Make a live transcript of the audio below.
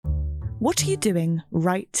What are you doing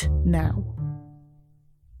right now?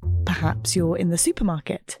 Perhaps you're in the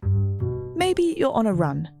supermarket. Maybe you're on a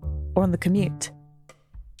run or on the commute.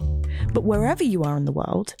 But wherever you are in the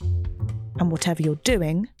world, and whatever you're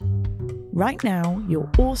doing, right now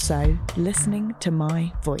you're also listening to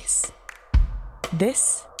my voice.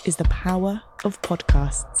 This is the power of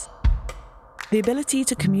podcasts. The ability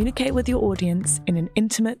to communicate with your audience in an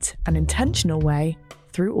intimate and intentional way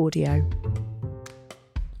through audio.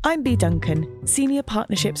 I'm Bea Duncan, Senior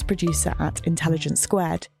Partnerships Producer at Intelligence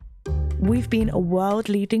Squared. We've been a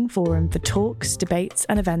world-leading forum for talks, debates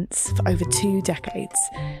and events for over 2 decades.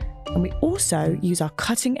 And we also use our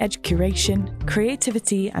cutting-edge curation,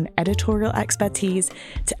 creativity and editorial expertise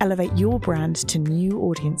to elevate your brand to new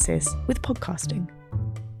audiences with podcasting.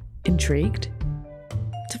 Intrigued?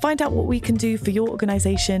 To find out what we can do for your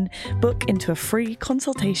organisation, book into a free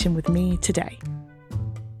consultation with me today.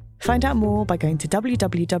 Find out more by going to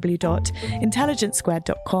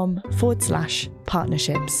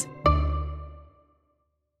www.intelligencesquared.com/partnerships.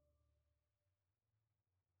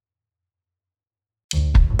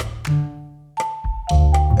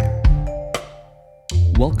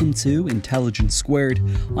 Welcome to Intelligence Squared.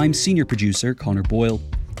 I'm Senior Producer Connor Boyle.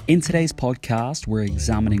 In today's podcast, we're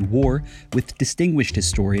examining war with distinguished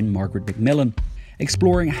historian Margaret Macmillan,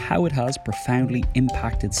 exploring how it has profoundly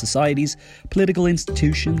impacted societies, political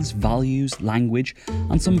institutions, values, language,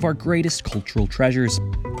 and some of our greatest cultural treasures.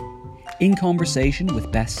 In conversation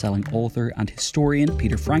with best-selling author and historian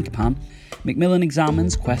Peter Frankopan, Macmillan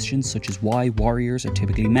examines questions such as why warriors are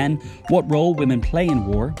typically men, what role women play in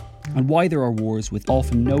war, and why there are wars with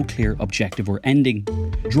often no clear objective or ending.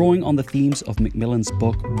 Drawing on the themes of Macmillan's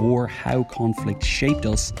book War: How Conflict Shaped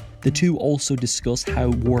Us, the two also discuss how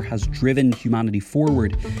war has driven humanity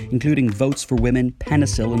forward, including votes for women,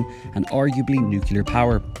 penicillin, and arguably nuclear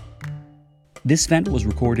power. This event was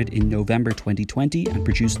recorded in November 2020 and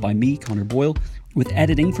produced by me, Connor Boyle, with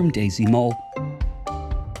editing from Daisy Moll.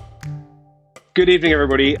 Good evening,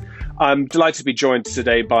 everybody. I'm delighted to be joined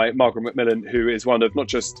today by Margaret Macmillan, who is one of not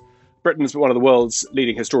just Britain's, but one of the world's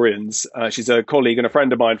leading historians. She's a colleague and a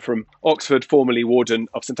friend of mine from Oxford, formerly warden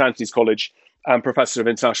of St Antony's College and professor of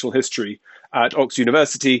international history at Oxford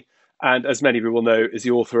University. And as many of you will know, is the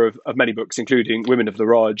author of many books, including Women of the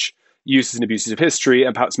Raj, Uses and Abuses of History,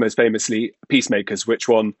 and perhaps most famously, Peacemakers, which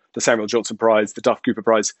won the Samuel Johnson Prize, the Duff Cooper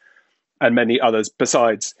Prize, and many others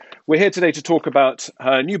besides. We're here today to talk about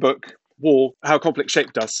her new book, War: How Conflict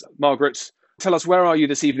Shaped Us. Margaret, tell us, where are you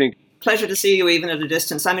this evening? Pleasure to see you even at a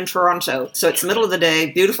distance. I'm in Toronto, so it's the middle of the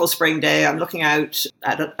day, beautiful spring day. I'm looking out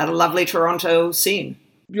at a lovely Toronto scene.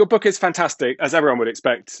 Your book is fantastic, as everyone would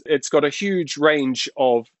expect. It's got a huge range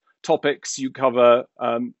of topics. You cover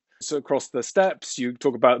so across the steppes. You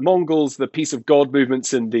talk about Mongols, the peace of God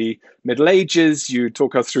movements in the Middle Ages. You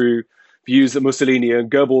talk us through views that Mussolini and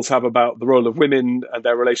Goebbels have about the role of women and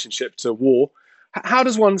their relationship to war. How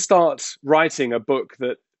does one start writing a book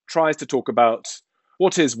that tries to talk about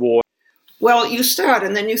what is war? Well, you start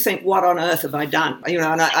and then you think, what on earth have I done? You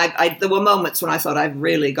know, and I there were moments when I thought I've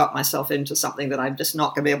really got myself into something that I'm just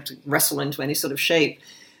not going to be able to wrestle into any sort of shape.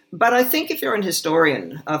 But I think if you're an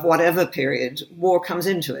historian of whatever period, war comes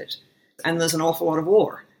into it. And there's an awful lot of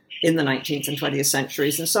war in the 19th and 20th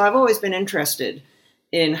centuries. And so I've always been interested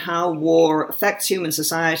in how war affects human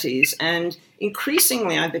societies. And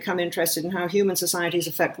increasingly, I've become interested in how human societies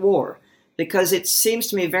affect war, because it seems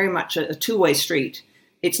to me very much a two-way street.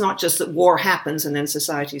 It's not just that war happens and then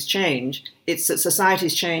societies change. It's that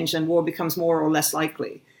societies change and war becomes more or less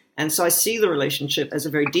likely. And so I see the relationship as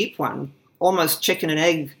a very deep one, almost chicken and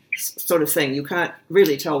egg sort of thing. You can't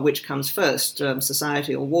really tell which comes first,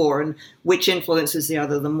 society or war, and which influences the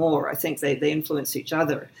other the more. I think they influence each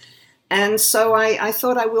other. And so I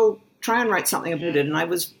thought I will try and write something about it. And I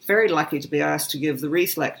was very lucky to be asked to give the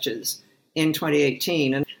Reith Lectures in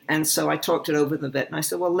 2018. And so I talked it over a bit and I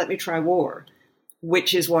said, well, let me try war,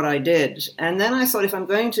 which is what I did. And then I thought, if I'm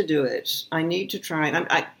going to do it, I need to try. And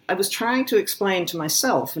I was trying to explain to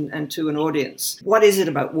myself and to an audience, what is it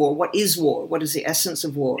about war? What is war? What is the essence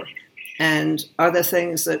of war? And are there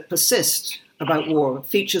things that persist about war,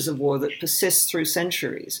 features of war that persist through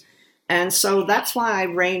centuries? And so that's why I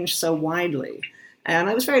range so widely. And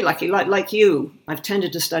I was very lucky. Like you, I've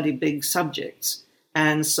tended to study big subjects.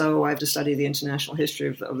 And so I have to study the international history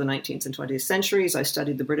of the 19th and 20th centuries. I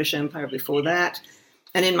studied the British Empire before that.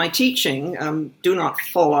 And in my teaching, do not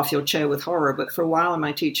fall off your chair with horror, but for a while in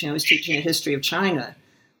my teaching, I was teaching a history of China.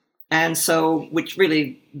 And so, which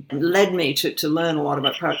really led me to learn a lot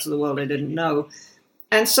about parts of the world I didn't know.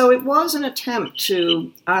 And so it was an attempt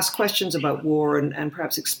to ask questions about war and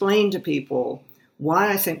perhaps explain to people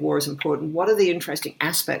why I think war is important, what are the interesting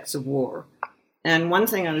aspects of war. And one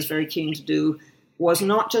thing I was very keen to do was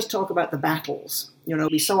not just talk about the battles. You know,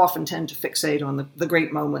 we so often tend to fixate on the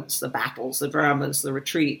great moments, the battles, the dramas, the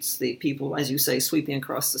retreats, the people, as you say, sweeping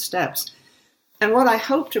across the steppes. And what I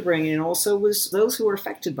hoped to bring in also was those who were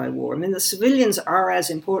affected by war. I mean, the civilians are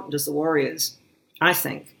as important as the warriors, I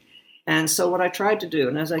think. And so what I tried to do,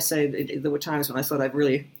 and as I say, there were times when I thought I'd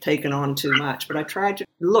really taken on too much, but I tried to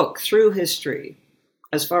look through history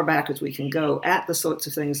as far back as we can go at the sorts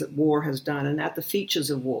of things that war has done and at the features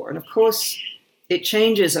of war. And of course, it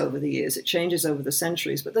changes over the years, it changes over the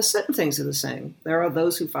centuries, but there's certain things that are the same. There are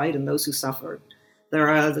those who fight and those who suffer.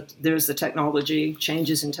 There's the technology,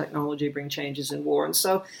 changes in technology bring changes in war. And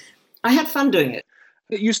so I had fun doing it.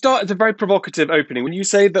 You start at a very provocative opening. When you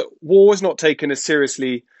say that war is not taken as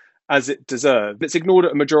seriously as it deserved, it's ignored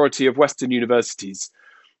at a majority of Western universities.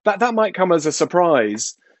 That might come as a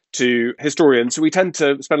surprise to historians. So we tend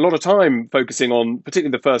to spend a lot of time focusing on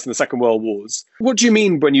particularly the First and the Second World Wars. What do you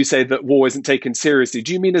mean when you say that war isn't taken seriously?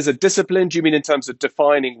 Do you mean as a discipline? Do you mean in terms of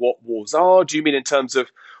defining what wars are? Do you mean in terms of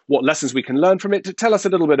what lessons we can learn from it? Tell us a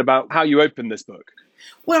little bit about how you open this book.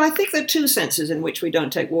 Well, I think there are two senses in which we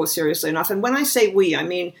don't take war seriously enough. And when I say we, I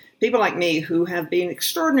mean people like me who have been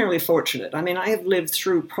extraordinarily fortunate. I mean, I have lived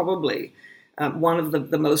through probably one of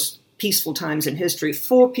the most peaceful times in history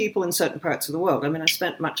for people in certain parts of the world. I mean, I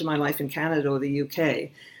spent much of my life in Canada or the UK.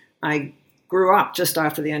 I grew up just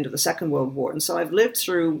after the end of the Second World War. And so I've lived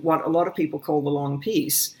through what a lot of people call the long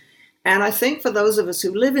peace. And I think for those of us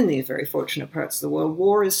who live in these very fortunate parts of the world,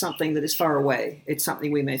 war is something that is far away. It's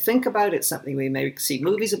something we may think about. It's something we may see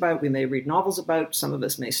movies about. We may read novels about. Some of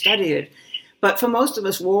us may study it. But for most of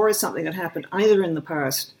us, war is something that happened either in the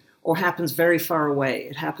past or happens very far away.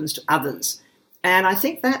 It happens to others. And I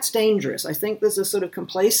think that's dangerous. I think there's a sort of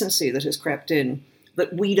complacency that has crept in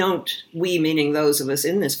that we meaning those of us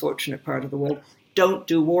in this fortunate part of the world, don't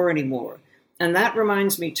do war anymore. And that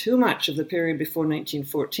reminds me too much of the period before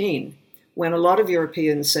 1914, when a lot of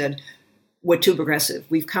Europeans said, we're too progressive,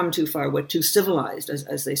 we've come too far, we're too civilized,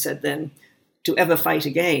 as they said then, to ever fight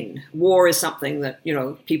again. War is something that, you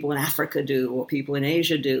know, people in Africa do or people in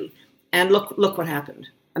Asia do. And look what happened.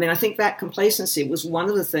 I mean, I think that complacency was one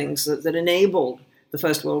of the things that enabled the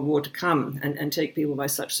First World War to come and take people by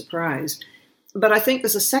such surprise. But I think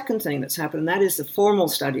there's a second thing that's happened, and that is the formal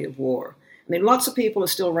study of war. I mean, lots of people are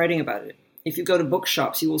still writing about it. If you go to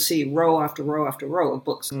bookshops, you will see row after row after row of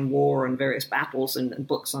books on war and various battles and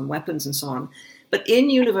books on weapons and so on. But in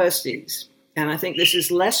universities, and I think this is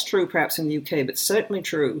less true perhaps in the UK, but certainly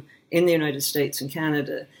true in the United States and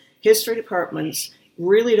Canada, history departments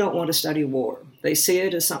really don't want to study war. They see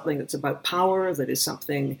it as something that's about power, that is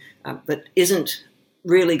something that isn't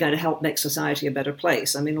really going to help make society a better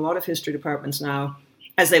place. I mean, a lot of history departments now,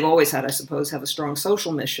 as they've always had, I suppose, have a strong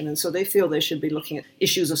social mission, and so they feel they should be looking at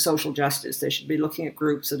issues of social justice. They should be looking at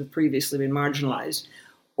groups that have previously been marginalized.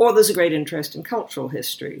 Or there's a great interest in cultural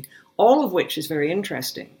history, all of which is very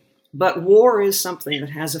interesting. But war is something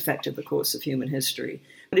that has affected the course of human history.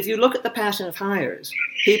 But if you look at the pattern of hires,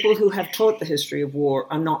 people who have taught the history of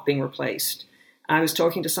war are not being replaced. I was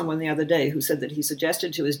talking to someone the other day who said that he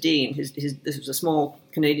suggested to his dean, this was a small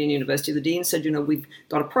Canadian university, the dean said, you know, we've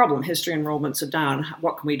got a problem, history enrollments are down,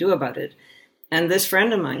 what can we do about it? And this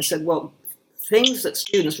friend of mine said, well, things that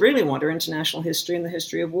students really want are international history and the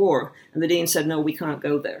history of war. And the dean said, no, we can't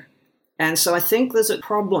go there. And so I think there's a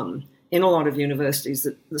problem in a lot of universities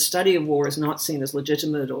that the study of war is not seen as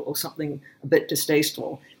legitimate or something a bit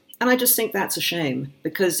distasteful. And I just think that's a shame,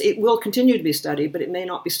 because it will continue to be studied, but it may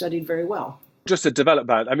not be studied very well. Just to develop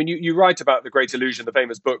that, I mean, you write about The Great Illusion, the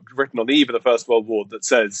famous book written on the eve of the First World War that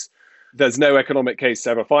says there's no economic case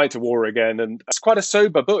to ever fight a war again. And it's quite a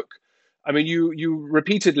sober book. I mean, you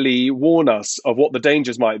repeatedly warn us of what the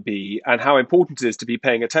dangers might be and how important it is to be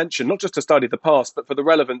paying attention, not just to study the past, but for the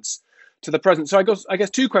relevance to the present. So I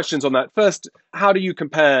guess two questions on that. First, how do you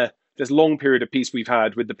compare this long period of peace we've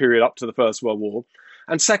had with the period up to the First World War?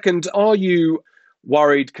 And second, are you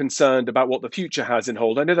worried, concerned about what the future has in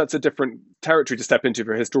hold? I know that's a different territory to step into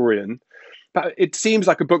for a historian, but it seems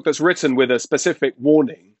like a book that's written with a specific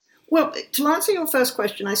warning. Well, to answer your first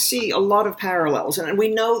question, I see a lot of parallels, and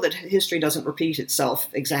we know that history doesn't repeat itself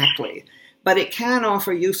exactly, but it can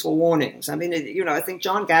offer useful warnings. I mean, I think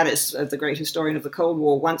John Gaddis, the great historian of the Cold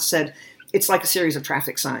War, once said, it's like a series of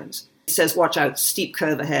traffic signs. It says, watch out, steep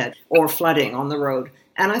curve ahead, or flooding on the road.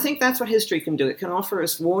 And I think that's what history can do. It can offer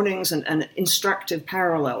us warnings and instructive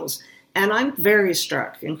parallels. And I'm very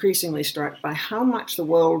struck, increasingly struck, by how much the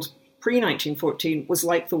world pre-1914 was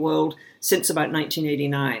like the world since about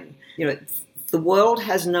 1989. The world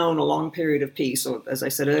has known a long period of peace, or as I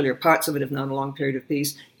said earlier, parts of it have known a long period of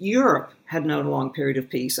peace. Europe had known a long period of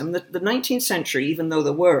peace. I mean, the 19th century, even though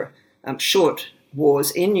there were short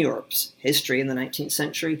wars in Europe's history in the 19th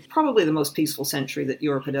century, probably the most peaceful century that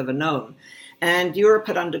Europe had ever known. And Europe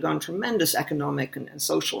had undergone tremendous economic and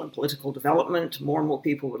social and political development. More and more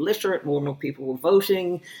people were literate, more and more people were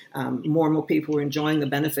voting, more and more people were enjoying the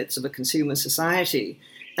benefits of a consumer society.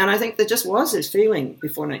 And I think there just was this feeling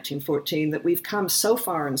before 1914 that we've come so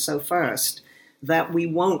far and so fast that we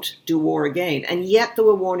won't do war again. And yet there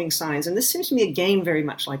were warning signs. And this seems to me again very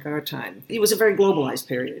much like our time. It was a very globalized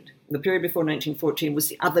period. The period before 1914 was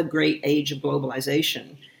the other great age of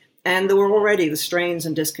globalization. And there were already the strains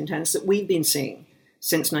and discontents that we've been seeing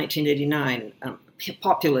since 1989.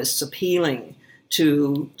 Populists appealing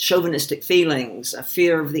to chauvinistic feelings, a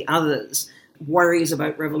fear of the others, worries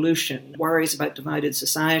about revolution, worries about divided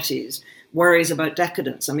societies, worries about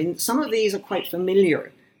decadence. I mean, some of these are quite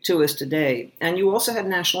familiar to us today. And you also had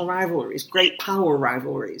national rivalries, great power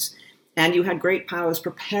rivalries, and you had great powers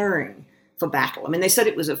preparing for battle. I mean, they said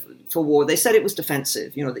it was for war. They said it was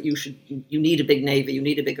defensive, that you need a big navy, you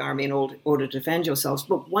need a big army in order to defend yourselves.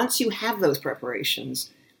 But once you have those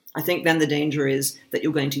preparations, I think then the danger is that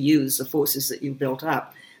you're going to use the forces that you've built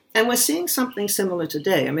up. And we're seeing something similar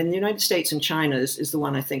today. I mean, the United States and China is the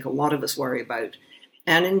one I think a lot of us worry about.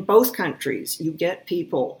 And in both countries, you get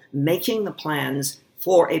people making the plans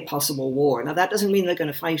for a possible war. Now, that doesn't mean they're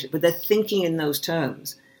going to fight it, but they're thinking in those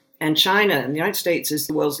terms. And China and the United States is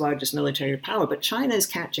the world's largest military power, but China is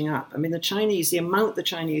catching up. I mean, the amount the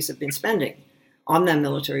Chinese have been spending on their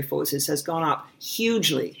military forces has gone up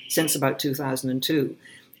hugely since about 2002.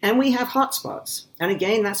 And we have hotspots. And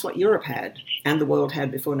again, that's what Europe had and the world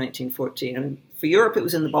had before 1914. And for Europe, it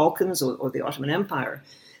was in the Balkans or the Ottoman Empire.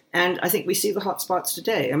 And I think we see the hotspots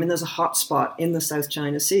today. I mean, there's a hotspot in the South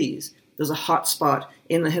China Seas. There's a hotspot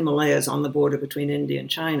in the Himalayas on the border between India and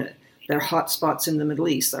China. There are hotspots in the Middle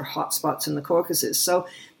East. There are hotspots in the Caucasus. So,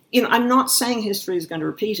 I'm not saying history is going to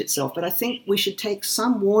repeat itself, but I think we should take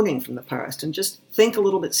some warning from the past and just think a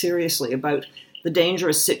little bit seriously about the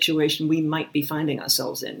dangerous situation we might be finding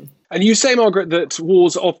ourselves in. And you say, Margaret, that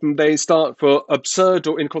wars often they start for absurd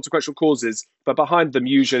or inconsequential causes, but behind them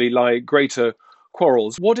usually lie greater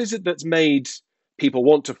quarrels. What is it that's made people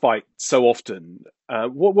want to fight so often?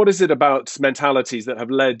 What is it about mentalities that have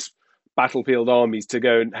led battlefield armies to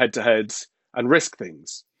go head to head and risk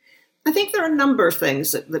things? I think there are a number of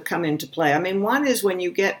things that come into play. I mean, one is when you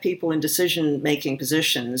get people in decision-making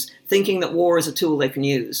positions thinking that war is a tool they can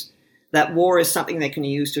use, that war is something they can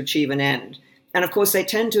use to achieve an end. And of course, they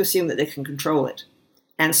tend to assume that they can control it.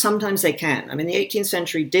 And sometimes they can. I mean, the 18th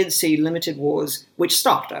century did see limited wars, which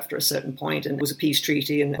stopped after a certain point, and it was a peace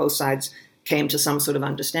treaty, and both sides came to some sort of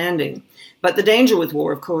understanding. But the danger with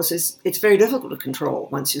war, of course, is it's very difficult to control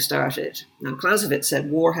once you start it. Now, Clausewitz said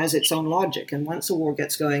war has its own logic, and once a war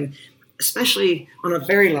gets going, especially on a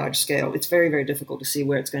very large scale, it's very, very difficult to see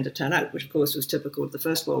where it's going to turn out, which, of course, was typical of the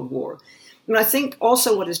First World War. And I think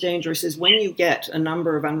also what is dangerous is when you get a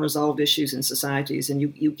number of unresolved issues in societies and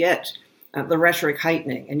you get the rhetoric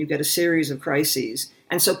heightening and you get a series of crises.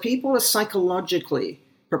 And so people are psychologically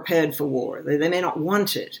prepared for war. They may not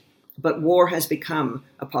want it, but war has become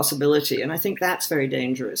a possibility. And I think that's very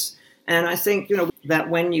dangerous. And I think, that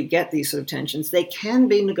when you get these sort of tensions, they can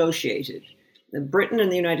be negotiated. Britain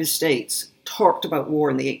and the United States talked about war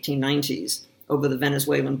in the 1890s over the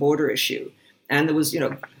Venezuelan border issue. And there was,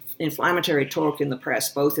 inflammatory talk in the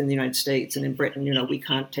press, both in the United States and in Britain, we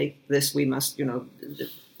can't take this, we must,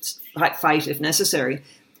 fight if necessary.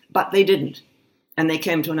 But they didn't. And they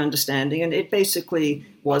came to an understanding. And it basically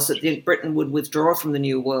was that Britain would withdraw from the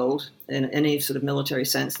New World in any sort of military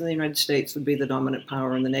sense, and the United States would be the dominant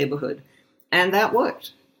power in the neighborhood. And that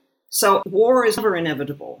worked. So war is never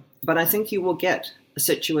inevitable. But I think you will get a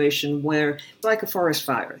situation where, like a forest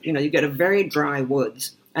fire, you get a very dry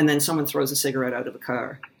woods, and then someone throws a cigarette out of a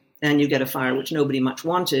car. And you get a fire which nobody much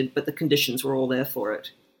wanted, but the conditions were all there for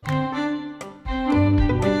it.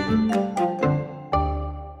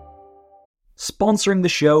 Sponsoring the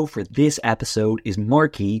show for this episode is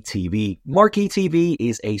Marquee TV. Marquee TV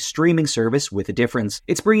is a streaming service with a difference.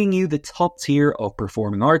 It's bringing you the top tier of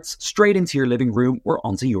performing arts straight into your living room or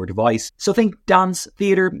onto your device. So think dance,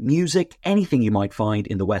 theatre, music, anything you might find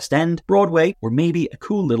in the West End, Broadway, or maybe a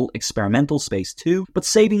cool little experimental space too, but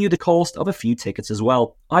saving you the cost of a few tickets as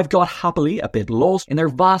well. I've got happily a bit lost in their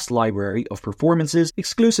vast library of performances,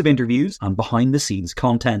 exclusive interviews, and behind-the-scenes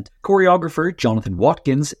content. Choreographer Jonathan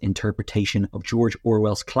Watkins' interpretation of George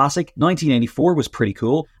Orwell's classic 1984 was pretty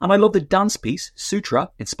cool, and I love the dance piece Sutra,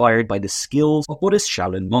 inspired by the skills of Buddhist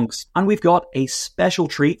Shaolin monks. And we've got a special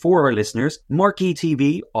treat for our listeners. Marquee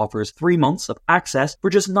TV offers 3 months of access for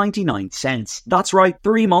just 99 cents. That's right,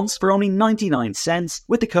 3 months for only 99 cents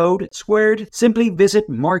with the code SQUARED. Simply visit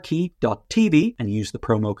marquee.tv and use the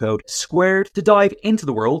promo code SQUARED to dive into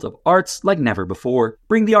the world of arts like never before.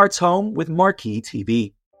 Bring the arts home with Marquee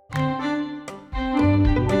TV.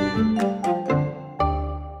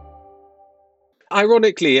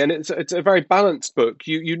 Ironically, and it's a very balanced book,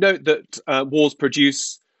 you note that wars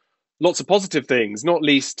produce lots of positive things, not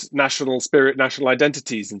least national spirit, national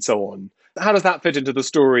identities, and so on. How does that fit into the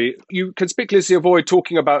story? You conspicuously avoid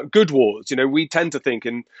talking about good wars. You know, we tend to think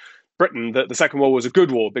in Britain that the Second World War was a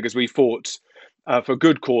good war because we fought for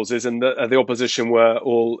good causes and the opposition were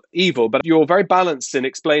all evil. But you're very balanced in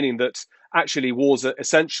explaining that actually wars are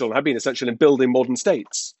essential, have been essential in building modern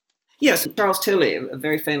states. Yes, Charles Tilly, a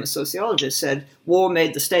very famous sociologist, said war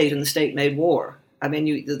made the state and the state made war. I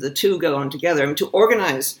mean, the two go on together. I mean, to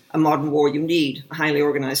organize a modern war, you need a highly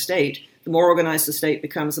organized state. The more organized the state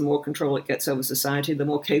becomes, the more control it gets over society, the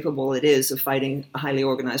more capable it is of fighting a highly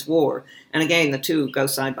organized war. And again, the two go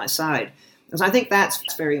side by side. And so I think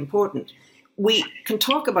that's very important. We can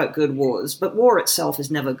talk about good wars, but war itself is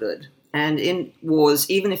never good. And in wars,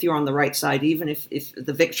 even if you're on the right side, even if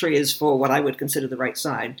the victory is for what I would consider the right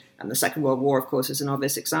side, and the Second World War, of course, is an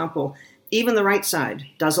obvious example, even the right side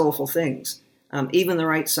does awful things. Even the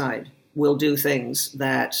right side will do things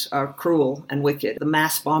that are cruel and wicked. The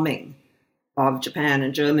mass bombing of Japan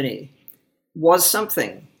and Germany was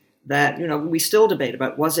something that, we still debate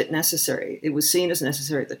about. Was it necessary? It was seen as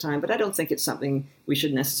necessary at the time, but I don't think it's something we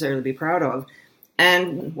should necessarily be proud of.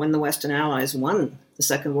 And when the Western Allies won the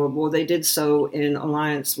Second World War, they did so in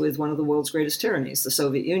alliance with one of the world's greatest tyrannies, the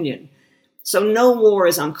Soviet Union. So no war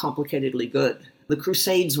is uncomplicatedly good. The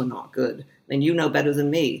Crusades were not good. And you know better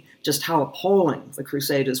than me just how appalling the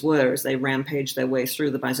Crusaders were as they rampaged their way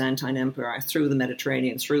through the Byzantine Empire, through the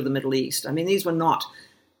Mediterranean, through the Middle East. I mean, these were not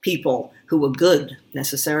people who were good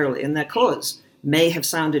necessarily, and their cause may have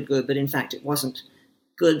sounded good, but in fact it wasn't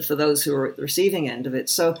good for those who were at the receiving end of it.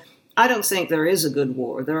 So I don't think there is a good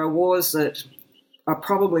war. There are wars that are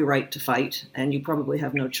probably right to fight, and you probably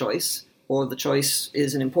have no choice, or the choice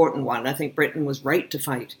is an important one. I think Britain was right to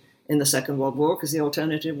fight in the Second World War because the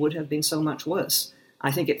alternative would have been so much worse.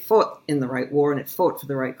 I think it fought in the right war and it fought for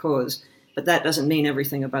the right cause, but that doesn't mean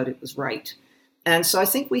everything about it was right. And so I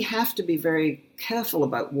think we have to be very careful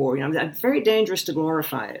about war. It's very dangerous to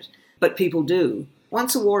glorify it, but people do.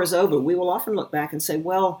 Once a war is over, we will often look back and say,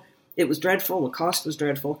 well, it was dreadful, the cost was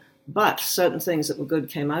dreadful, but certain things that were good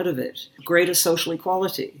came out of it. Greater social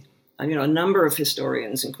equality. A number of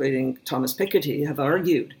historians, including Thomas Piketty, have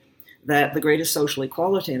argued that the greatest social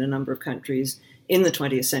equality in a number of countries in the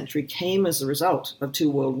 20th century came as a result of two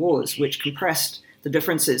world wars, which compressed the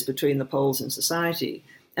differences between the poles in society.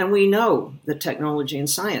 And we know that technology and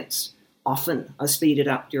science often are speeded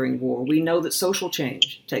up during war. We know that social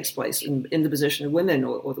change takes place in the position of women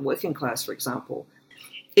or the working class, for example.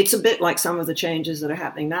 It's a bit like some of the changes that are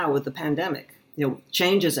happening now with the pandemic.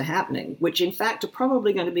 Changes are happening, which in fact are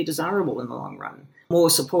probably going to be desirable in the long run. More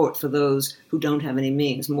support for those who don't have any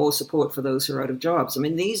means, more support for those who are out of jobs.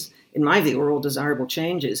 These, in my view, are all desirable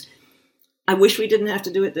changes. I wish we didn't have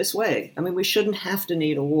to do it this way. We shouldn't have to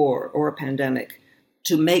need a war or a pandemic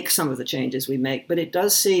to make some of the changes we make, but it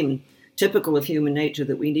does seem typical of human nature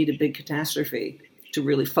that we need a big catastrophe to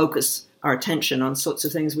really focus our attention on sorts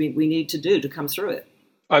of things we need to do to come through it.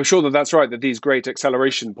 I'm sure that that's right, that these great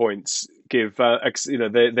acceleration points give,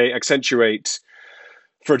 they accentuate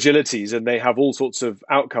fragilities, and they have all sorts of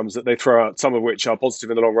outcomes that they throw out, some of which are positive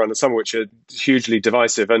in the long run and some of which are hugely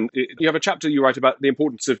divisive. And you have a chapter you write about the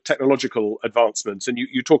importance of technological advancements, and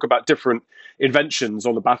you talk about different inventions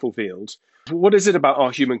on the battlefield. What is it about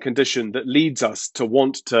our human condition that leads us to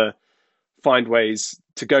want to find ways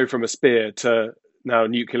to go from a spear to now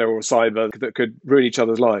nuclear or cyber that could ruin each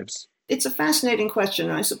other's lives? It's a fascinating question.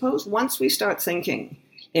 And I suppose once we start thinking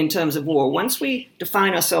in terms of war, once we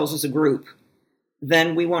define ourselves as a group,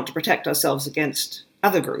 then we want to protect ourselves against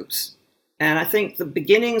other groups. And I think the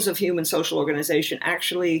beginnings of human social organization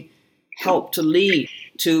actually help to lead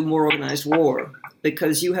to more organized war,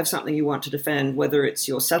 because you have something you want to defend, whether it's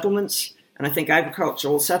your settlements. And I think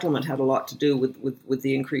agricultural settlement had a lot to do with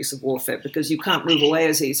the increase of warfare, because you can't move away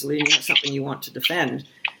as easily and you have something you want to defend.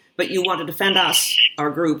 But you want to defend us,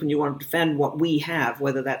 our group, and you want to defend what we have,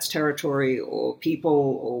 whether that's territory or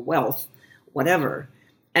people or wealth, whatever.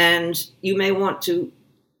 And you may want to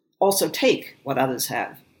also take what others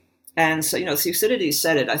have. And so, Thucydides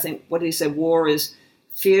said it. I think, what did he say? War is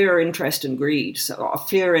fear, interest, and greed. So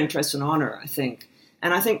fear, interest, and honor, I think.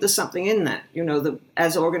 And I think there's something in that,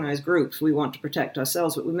 as organized groups, we want to protect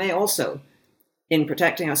ourselves, but we may also, in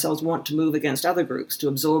protecting ourselves, want to move against other groups, to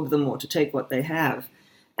absorb them or to take what they have.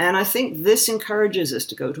 And I think this encourages us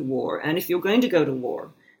to go to war. And if you're going to go to war,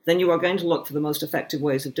 then you are going to look for the most effective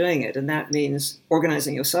ways of doing it. And that means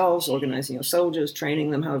organizing yourselves, organizing your soldiers, training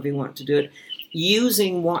them however you want to do it,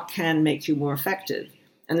 using what can make you more effective.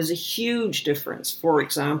 And there's a huge difference, for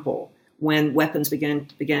example, when weapons began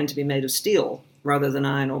to be made of steel rather than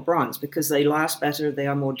iron or bronze, because they last better, they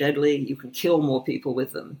are more deadly, you can kill more people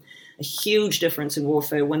with them. A huge difference in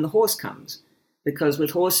warfare when the horse comes, because with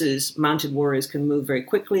horses, mounted warriors can move very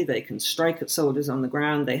quickly, they can strike at soldiers on the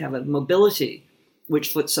ground, they have a mobility which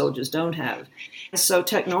foot soldiers don't have. So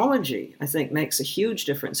technology, I think, makes a huge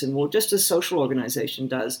difference in war, just as social organization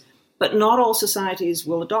does. But not all societies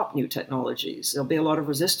will adopt new technologies. There'll be a lot of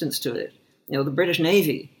resistance to it. The British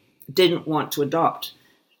Navy didn't want to adopt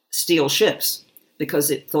steel ships because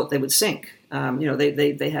it thought they would sink.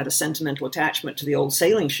 They had a sentimental attachment to the old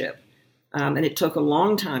sailing ship. And it took a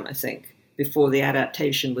long time, I think, before the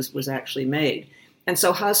adaptation was actually made. And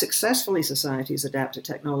so how successfully societies adapt to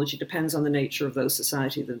technology depends on the nature of those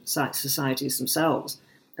societies themselves.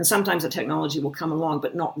 And sometimes the technology will come along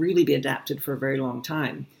but not really be adapted for a very long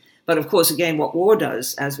time. But of course, again, what war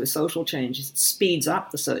does, as with social change, is it speeds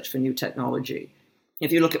up the search for new technology.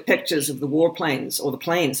 If you look at pictures of the warplanes, or the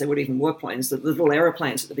planes, they weren't even warplanes, the little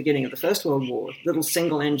aeroplanes at the beginning of the First World War, little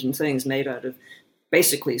single-engine things made out of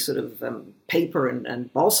basically sort of paper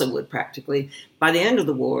and balsa wood practically, by the end of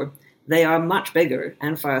the war, they are much bigger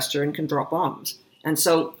and faster and can drop bombs. And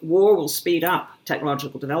so war will speed up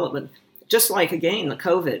technological development, just like, again, the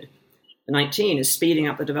COVID-19 is speeding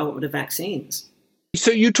up the development of vaccines.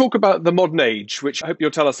 So you talk about the modern age, which I hope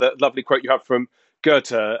you'll tell us a lovely quote you have from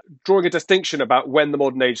Goethe, drawing a distinction about when the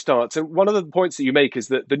modern age starts. And one of the points that you make is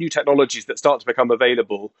that the new technologies that start to become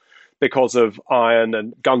available because of iron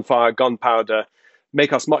and gunfire, gunpowder,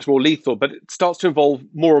 make us much more lethal, but it starts to involve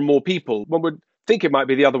more and more people. One would think it might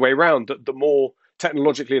be the other way around, that the more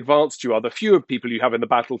technologically advanced you are, the fewer people you have in the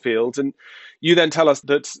battlefield. And you then tell us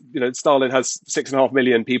that Stalin has 6.5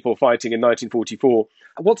 million people fighting in 1944.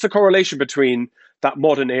 What's the correlation between that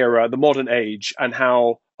modern era, the modern age, and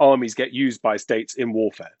how armies get used by states in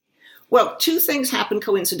warfare? Well, two things happened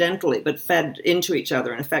coincidentally, but fed into each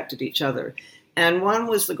other and affected each other. And one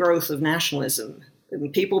was the growth of nationalism.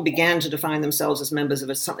 People began to define themselves as members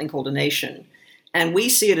of something called a nation. And we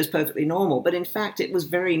see it as perfectly normal, but in fact, it was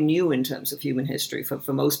very new in terms of human history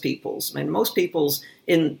for most peoples. I mean, most peoples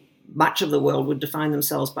in much of the world would define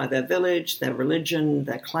themselves by their village, their religion,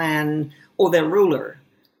 their clan, or their ruler.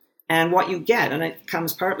 And what you get, and it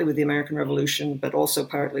comes partly with the American Revolution, but also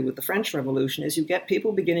partly with the French Revolution, is you get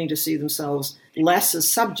people beginning to see themselves less as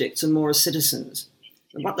subjects and more as citizens.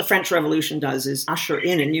 And what the French Revolution does is usher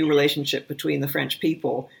in a new relationship between the French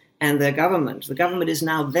people and their government. The government is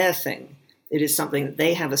now their thing. It is something that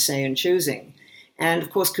they have a say in choosing. And of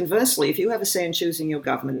course, conversely, if you have a say in choosing your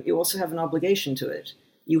government, you also have an obligation to it.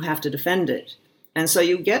 You have to defend it. And so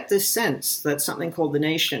you get this sense that something called the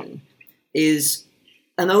nation is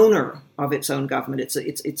an owner of its own government.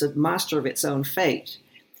 It's a master of its own fate.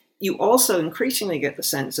 You also increasingly get the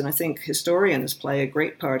sense, and I think historians play a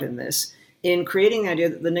great part in this, in creating the idea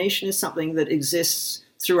that the nation is something that exists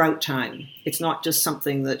throughout time. It's not just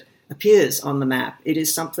something that appears on the map. It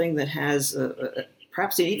is something that has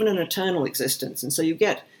perhaps even an eternal existence. And so you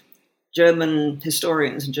get German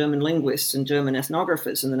historians and German linguists and German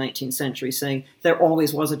ethnographers in the 19th century saying there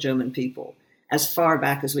always was a German people, as far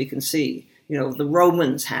back as we can see. The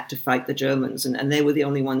Romans had to fight the Germans, and they were the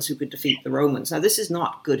only ones who could defeat the Romans. Now, this is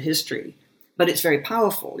not good history, but it's very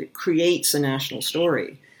powerful. It creates a national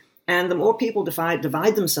story. And the more people divide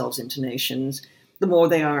themselves into nations, the more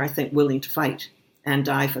they are, I think, willing to fight and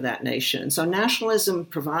die for that nation. And so nationalism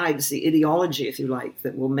provides the ideology, if you like,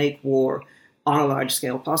 that will make war on a large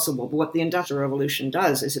scale possible. But what the Industrial Revolution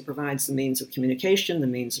does is it provides the means of communication, the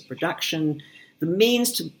means of production, the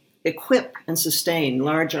means to equip and sustain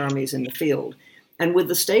large armies in the field. And with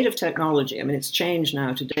the state of technology, I mean, it's changed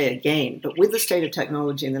now today again, but with the state of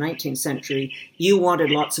technology in the 19th century, you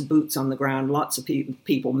wanted lots of boots on the ground, lots of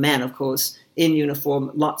people, men, of course, in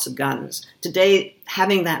uniform, lots of guns. Today,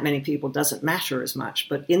 having that many people doesn't matter as much,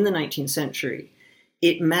 but in the 19th century,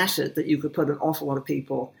 it mattered that you could put an awful lot of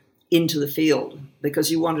people into the field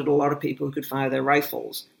because you wanted a lot of people who could fire their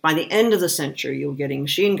rifles. By the end of the century, you were getting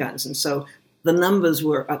machine guns, and so the numbers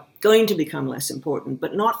were going to become less important,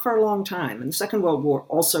 but not for a long time. And the Second World War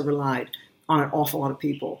also relied on an awful lot of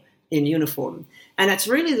people in uniform. And it's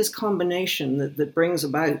really this combination that brings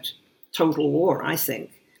about total war, I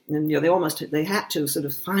think. And they had to sort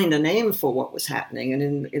of find a name for what was happening.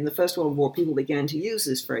 And in the First World War, people began to use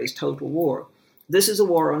this phrase, total war. This is a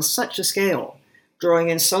war on such a scale, drawing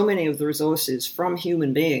in so many of the resources from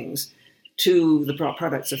human beings to the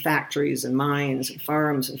products of factories and mines and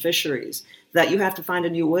farms and fisheries, that you have to find a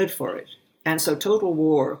new word for it. And so total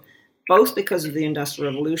war, both because of the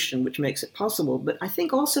Industrial Revolution, which makes it possible, but I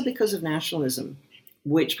think also because of nationalism,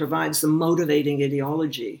 which provides the motivating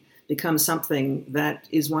ideology, becomes something that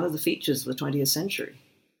is one of the features of the 20th century.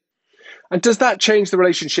 And does that change the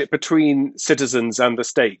relationship between citizens and the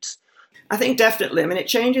state? I think definitely. I mean, it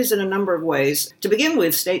changes in a number of ways. To begin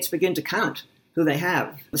with, states begin to count who they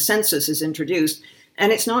have. The census is introduced,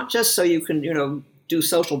 and it's not just so you can, do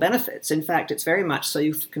social benefits. In fact, it's very much so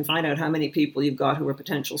you can find out how many people you've got who are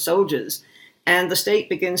potential soldiers. And the state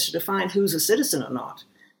begins to define who's a citizen or not,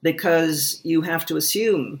 because you have to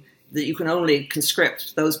assume that you can only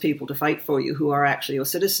conscript those people to fight for you who are actually your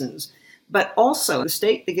citizens. But also, the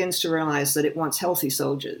state begins to realize that it wants healthy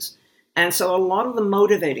soldiers. And so a lot of the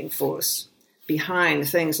motivating force behind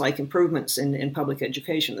things like improvements in public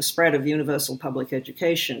education, the spread of universal public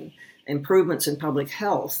education, improvements in public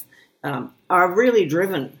health, are really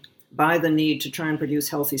driven by the need to try and produce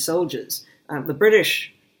healthy soldiers. The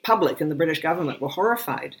British public and the British government were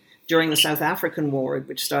horrified during the South African War,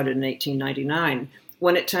 which started in 1899,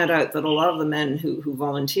 when it turned out that a lot of the men who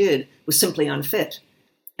volunteered were simply unfit.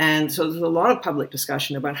 And so there's a lot of public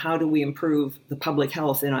discussion about how do we improve the public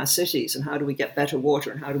health in our cities, and how do we get better water,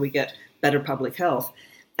 and how do we get better public health.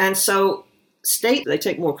 And so state, they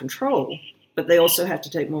take more control, but they also have to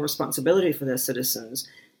take more responsibility for their citizens.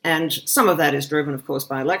 And some of that is driven, of course,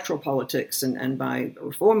 by electoral politics and by the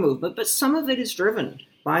reform movement, but some of it is driven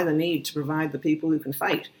by the need to provide the people who can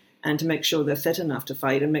fight and to make sure they're fit enough to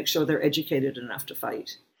fight and make sure they're educated enough to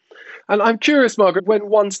fight. And I'm curious, Margaret, when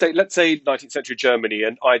one state, let's say 19th century Germany,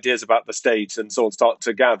 and ideas about the state and so on start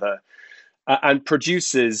to gather and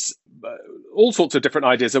produces all sorts of different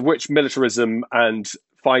ideas, of which militarism and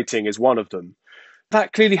fighting is one of them,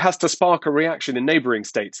 that clearly has to spark a reaction in neighbouring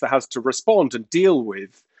states that has to respond and deal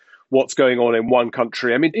with what's going on in one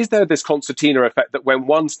country. I mean, is there this concertina effect that when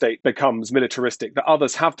one state becomes militaristic, that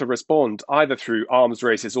others have to respond either through arms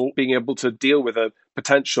races or being able to deal with a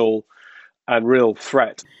potential and real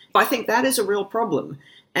threat? I think that is a real problem.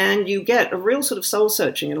 And you get a real sort of soul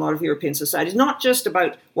searching in a lot of European societies, not just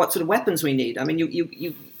about what sort of weapons we need. I mean,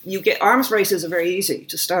 you get arms races are very easy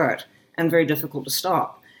to start and very difficult to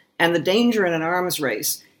stop. And the danger in an arms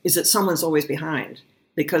race is that someone's always behind,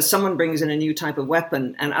 because someone brings in a new type of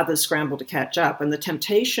weapon and others scramble to catch up. And the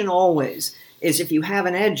temptation always is, if you have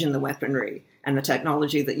an edge in the weaponry and the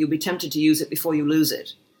technology, that you'll be tempted to use it before you lose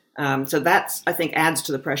it. So that's, I think, adds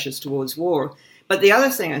to the pressures towards war. But the other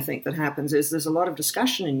thing I think that happens is there's a lot of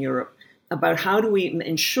discussion in Europe about how do we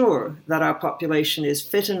ensure that our population is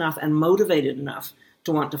fit enough and motivated enough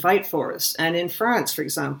to want to fight for us. And in France, for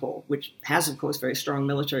example, which has, of course, very strong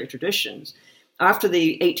military traditions, after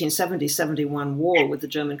the 1870-71 war with the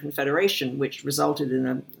German Confederation, which resulted in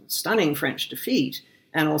a stunning French defeat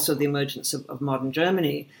and also the emergence of modern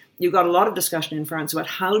Germany, you got a lot of discussion in France about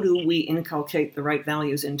how do we inculcate the right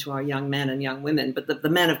values into our young men and young women. But the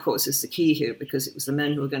men, of course, is the key here, because it was the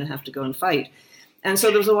men who were going to have to go and fight. And so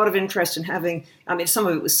there was a lot of interest in having, I mean, some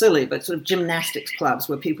of it was silly, but sort of gymnastics clubs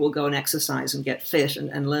where people would go and exercise and get fit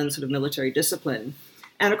and learn sort of military discipline.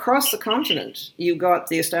 And across the continent, you got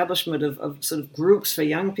the establishment of sort of groups for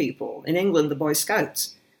young people. In England, the Boy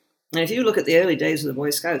Scouts. And if you look at the early days of the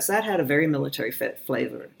Boy Scouts, that had a very military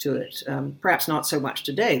flavor to it. Perhaps not so much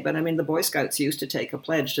today, but I mean, the Boy Scouts used to take a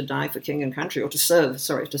pledge to die for king and country, or to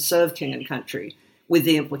serve king and country, with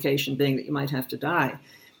the implication being that you might have to die.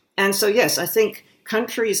 And so, yes, I think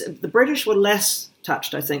the British were less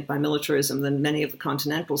touched, I think, by militarism than many of the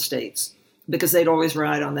continental states, because they'd always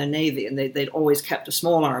relied on their navy, and they'd always kept a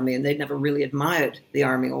small army, and they'd never really admired the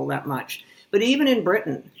army all that much. But even in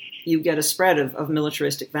Britain, you get a spread of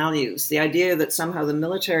militaristic values. The idea that somehow the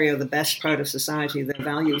military are the best part of society, their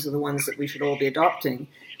values are the ones that we should all be adopting.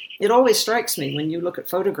 It always strikes me when you look at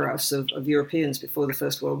photographs of Europeans before the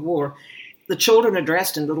First World War, the children are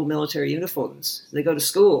dressed in little military uniforms. They go to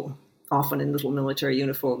school, often in little military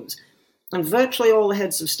uniforms. And virtually all the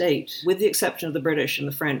heads of state, with the exception of the British and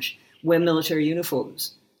the French, wear military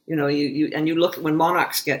uniforms. You know, you look at when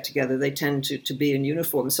monarchs get together, they tend to be in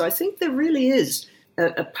uniform. So I think there really is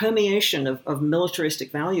a permeation of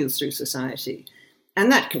militaristic values through society.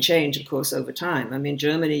 And that can change, of course, over time. I mean,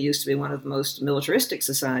 Germany used to be one of the most militaristic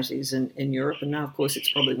societies in Europe, and now, of course,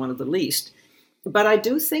 it's probably one of the least. But I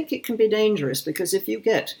do think it can be dangerous, because if you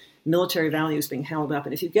get military values being held up,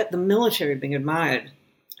 and if you get the military being admired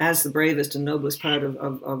as the bravest and noblest part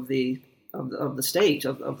of the state,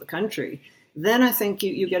 of the country, then I think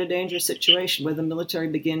you get a dangerous situation where the military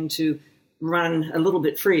begin to run a little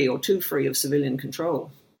bit free or too free of civilian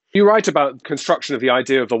control. You write about construction of the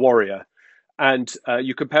idea of the warrior, and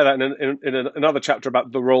you compare that in another chapter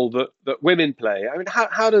about the role that women play. I mean,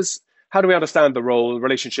 how do we understand the role, the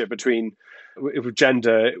relationship between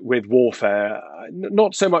gender with warfare?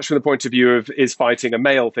 Not so much from the point of view of is fighting a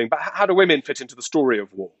male thing, but how do women fit into the story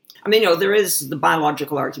of war? I mean, there is the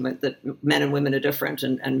biological argument that men and women are different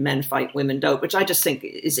and men fight, women don't, which I just think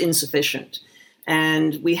is insufficient.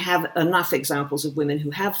 And we have enough examples of women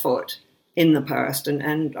who have fought in the past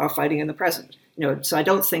and are fighting in the present. So I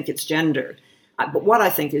don't think it's gender. But what I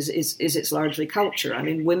think is it's largely culture. I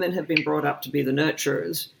mean, women have been brought up to be the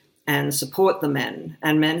nurturers and support the men,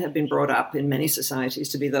 and men have been brought up in many societies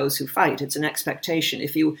to be those who fight. It's an expectation.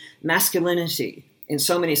 Masculinity in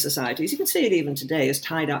so many societies, you can see it even today, is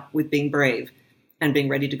tied up with being brave and being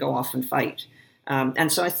ready to go off and fight.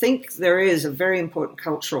 And so I think there is a very important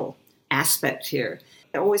cultural aspect here.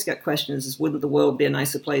 I always get questions as wouldn't the world be a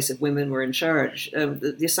nicer place if women were in charge?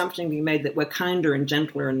 The assumption being made that we're kinder and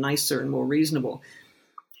gentler and nicer and more reasonable.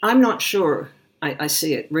 I'm not sure I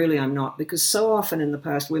see it. Really, I'm not, because so often in the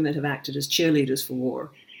past, women have acted as cheerleaders for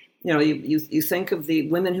war. You think of the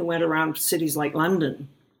women who went around cities like London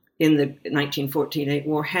in the 1914-8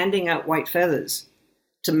 war, handing out white feathers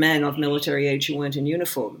to men of military age who weren't in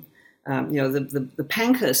uniform. The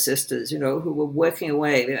Pankhurst sisters, who were working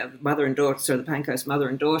away, mother and daughter, so the Pankhurst mother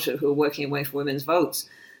and daughter, who were working away for women's votes,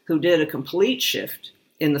 who did a complete shift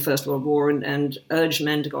in the First World War and urged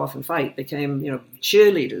men to go off and fight, became,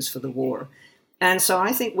 cheerleaders for the war. And so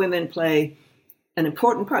I think women play an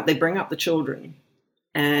important part. They bring up the children,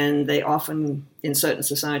 and they often, in certain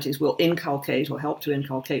societies, will inculcate or help to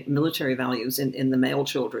inculcate military values in the male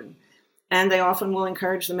children. And they often will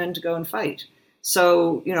encourage the men to go and fight.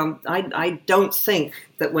 So, I don't think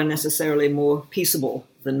that we're necessarily more peaceable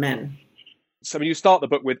than men. So you start the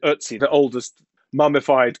book with Ötzi, the oldest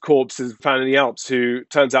mummified corpse found in the Alps, who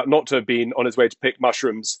turns out not to have been on his way to pick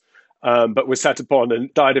mushrooms, but was set upon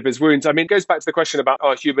and died of his wounds. I mean, it goes back to the question about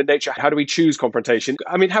our human nature. How do we choose confrontation?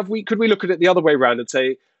 I mean, could we look at it the other way around and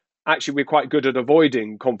say, actually, we're quite good at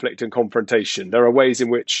avoiding conflict and confrontation? There are ways in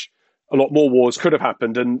which a lot more wars could have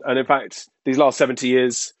happened. And in fact, these last 70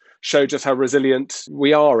 years show just how resilient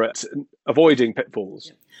we are at avoiding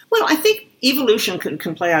pitfalls. Well, I think evolution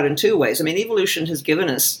can play out in two ways. I mean, evolution has given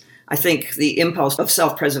us, I think, the impulse of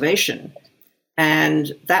self-preservation.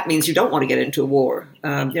 And that means you don't want to get into a war.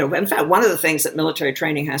 In fact, one of the things that military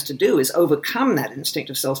training has to do is overcome that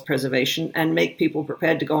instinct of self-preservation and make people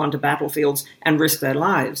prepared to go onto battlefields and risk their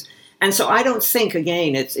lives. And so I don't think,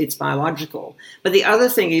 again, it's biological. But the other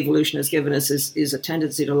thing evolution has given us is a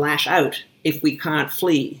tendency to lash out if we can't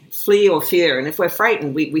flee or fear. And if we're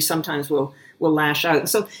frightened, we sometimes will lash out. And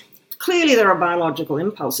so clearly there are biological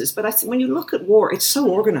impulses. But I think when you look at war, it's so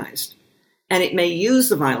organized. And it may use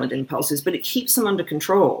the violent impulses, but it keeps them under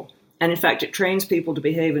control. And in fact, it trains people to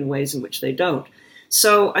behave in ways in which they don't.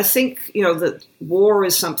 So I think, that war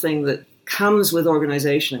is something that comes with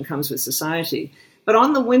organization and comes with society. But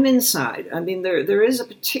on the women's side, I mean, there is a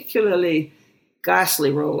particularly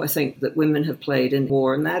ghastly role, I think, that women have played in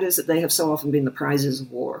war, and that is that they have so often been the prizes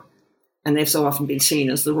of war. And they've so often been seen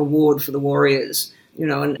as the reward for the warriors.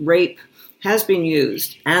 And rape has been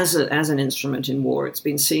used as an instrument in war. It's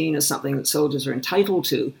been seen as something that soldiers are entitled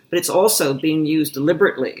to, but it's also been used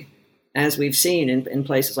deliberately, as we've seen in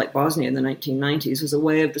places like Bosnia in the 1990s, as a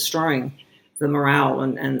way of destroying the morale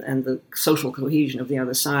and the social cohesion of the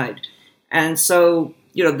other side. And so,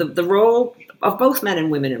 the role of both men and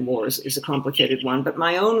women in war is a complicated one. But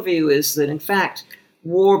my own view is that, in fact,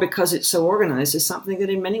 war, because it's so organized, is something that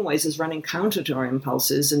in many ways is running counter to our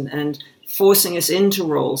impulses and forcing us into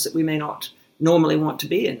roles that we may not normally want to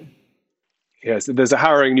be in. Yes, there's a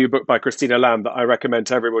harrowing new book by Christina Lamb that I recommend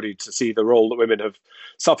to everybody to see, the role that women have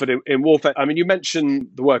suffered in warfare. I mean, you mentioned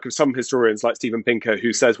the work of some historians like Steven Pinker,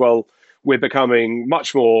 who says, well, we're becoming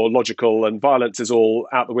much more logical and violence is all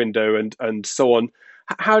out the window and so on.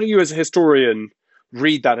 How do you as a historian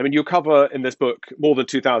read that? I mean, you cover in this book more than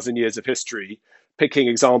 2,000 years of history, picking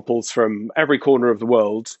examples from every corner of the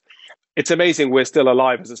world. It's amazing we're still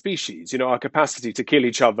alive as a species, our capacity to kill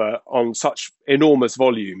each other on such enormous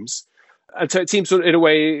volumes. And so it seems sort of in a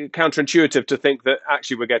way counterintuitive to think that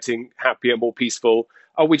actually we're getting happier, more peaceful.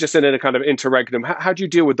 Are we just in a kind of interregnum? How do you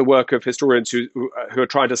deal with the work of historians who are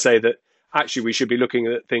trying to say that actually we should be looking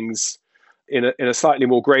at things in a slightly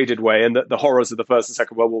more graded way and that the horrors of the First and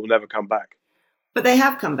Second World War will never come back? But they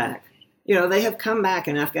have come back. They have come back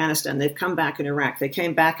in Afghanistan. They've come back in Iraq. They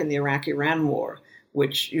came back in the Iraq-Iran war.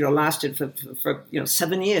 which lasted for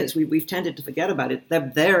 7 years. We've tended to forget about it.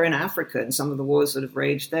 They're there in Africa and some of the wars that have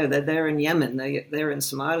raged there. They're there in Yemen. They're in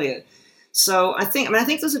Somalia. So I think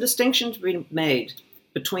there's a distinction to be made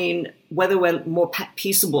between whether we're more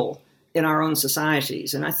peaceable in our own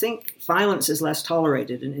societies. And I think violence is less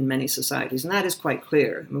tolerated in many societies, and that is quite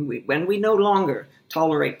clear. I mean, when we no longer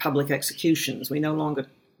tolerate public executions, we no longer,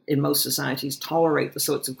 in most societies, tolerate the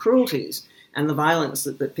sorts of cruelties and the violence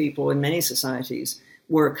that people in many societies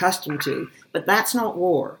were accustomed to. But that's not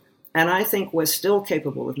war. And I think we're still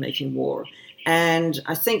capable of making war. And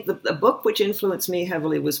I think the book which influenced me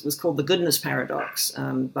heavily was called The Goodness Paradox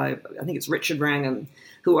by, I think it's Richard Wrangham,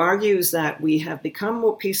 who argues that we have become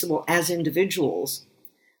more peaceable as individuals,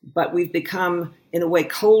 but we've become, in a way,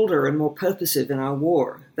 colder and more purposive in our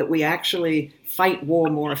war, that we actually fight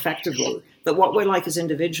war more effectively, that what we're like as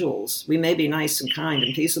individuals, we may be nice and kind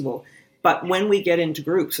and peaceable, but when we get into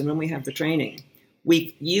groups and when we have the training,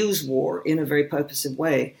 we use war in a very purposive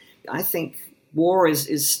way. I think war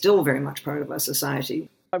is still very much part of our society.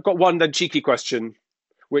 I've got one then cheeky question,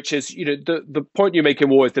 which is, the point you make in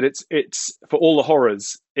war is that it's for all the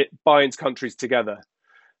horrors, it binds countries together.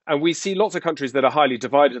 And we see lots of countries that are highly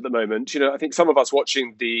divided at the moment. I think some of us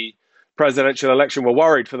watching the presidential election were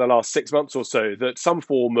worried for the last 6 months or so that some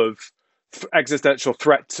form of existential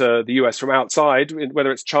threat to the US from outside,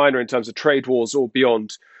 whether it's China in terms of trade wars or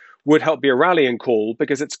beyond, would help be a rallying call,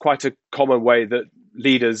 because it's quite a common way that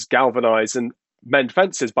leaders galvanize and mend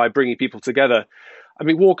fences by bringing people together. I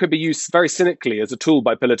mean, war can be used very cynically as a tool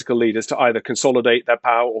by political leaders to either consolidate their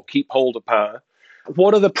power or keep hold of power.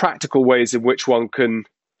 What are the practical ways in which one can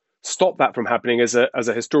stop that from happening as a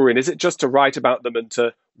historian? Is it just to write about them and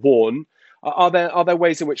to warn? Are there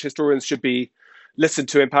ways in which historians should be listened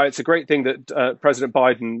to in power? It's a great thing that President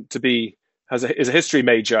Biden is a history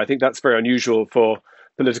major. I think that's very unusual for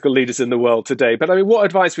political leaders in the world today. But I mean, what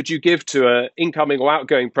advice would you give to an incoming or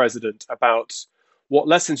outgoing president about what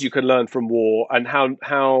lessons you can learn from war and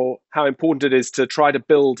how important it is to try to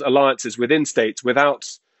build alliances within states without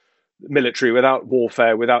military, without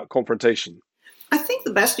warfare, without confrontation? I think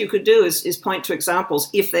the best you could do is point to examples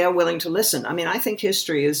if they are willing to listen. I mean, I think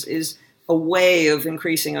history is a way of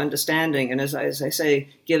increasing understanding and, as I say,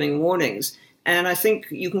 giving warnings. And I think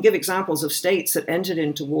you can give examples of states that entered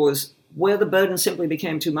into wars where the burden simply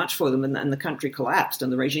became too much for them and the country collapsed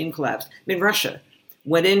and the regime collapsed. I mean, Russia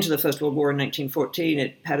went into the First World War in 1914.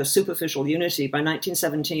 It had a superficial unity. By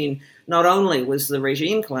 1917, not only was the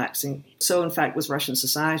regime collapsing, so in fact was Russian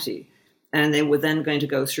society. And they were then going to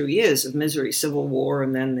go through years of misery, civil war,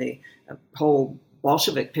 and then the whole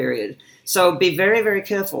Bolshevik period. So be very, very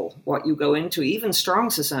careful what you go into. Even strong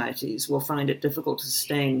societies will find it difficult to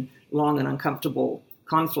sustain long and uncomfortable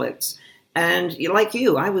conflicts. And like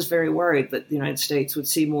you, I was very worried that the United States would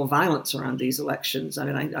see more violence around these elections. I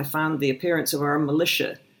mean, I found the appearance of our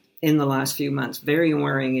militia in the last few months very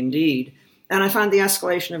worrying indeed. And I found the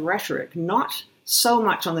escalation of rhetoric, not so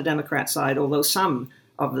much on the Democrat side, although some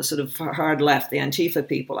of the sort of hard left, the Antifa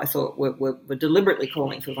people, I thought were deliberately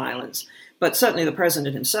calling for violence. But certainly the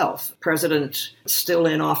president himself, president still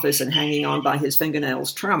in office and hanging on by his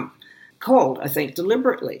fingernails, Trump, called, I think,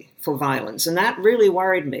 deliberately for violence. And that really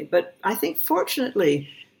worried me. But I think, fortunately,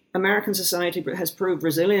 American society has proved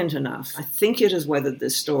resilient enough. I think it has weathered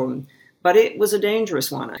this storm. But it was a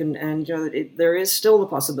dangerous one. And there is still the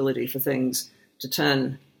possibility for things to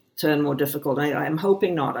turn more difficult. I'm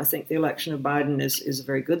hoping not. I think the election of Biden is a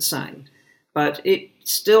very good sign. But it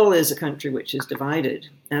still is a country which is divided.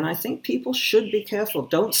 And I think people should be careful.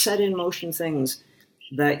 Don't set in motion things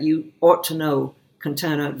that you ought to know can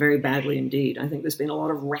turn out very badly indeed. I think there's been a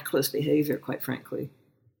lot of reckless behavior, quite frankly.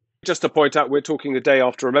 Just to point out, we're talking the day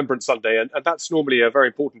after Remembrance Sunday, and that's normally a very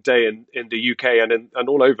important day in the UK and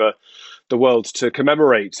all over the world to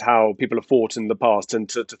commemorate how people have fought in the past and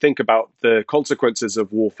to think about the consequences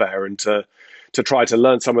of warfare and to try to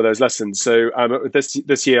learn some of those lessons. So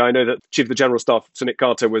this year, I know that Chief of the General Staff, Sir Nick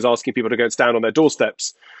Carter, was asking people to go and stand on their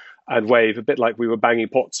doorsteps and wave, a bit like we were banging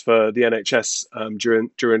pots for the NHS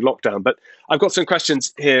during lockdown. But I've got some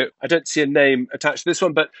questions here. I don't see a name attached to this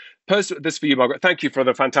one, but post this for you, Margaret. Thank you for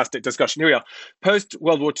the fantastic discussion. Here we are. Post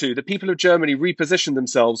World War II, the people of Germany repositioned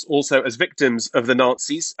themselves also as victims of the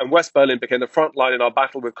Nazis, and West Berlin became the front line in our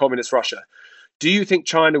battle with communist Russia. Do you think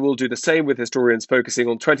China will do the same, with historians focusing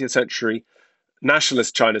on 20th century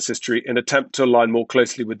nationalist China's history in an attempt to align more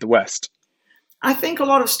closely with the West? I think a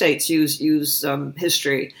lot of states use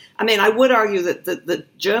history. I mean, I would argue that the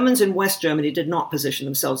Germans in West Germany did not position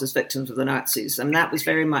themselves as victims of the Nazis. And that was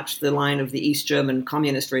very much the line of the East German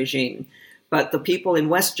communist regime. But the people in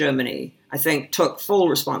West Germany, I think, took full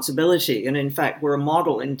responsibility and, in fact, were a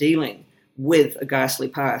model in dealing with a ghastly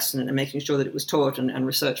past and making sure that it was taught and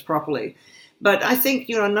researched properly. But I think,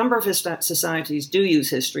 a number of societies do use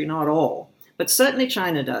history, not all. But certainly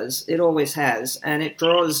China does. It always has. And it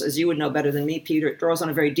draws, as you would know better than me, Peter, it draws on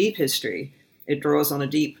a very deep history. It draws on a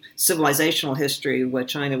deep civilizational history where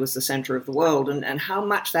China was the center of the world. And how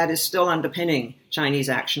much that is still underpinning Chinese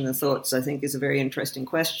action and thoughts, I think, is a very interesting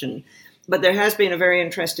question. But there has been a very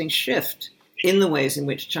interesting shift in the ways in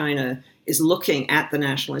which China is looking at the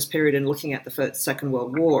nationalist period and looking at the Second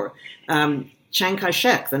World War. Chiang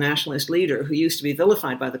Kai-shek, the nationalist leader who used to be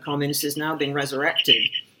vilified by the communists, is now being resurrected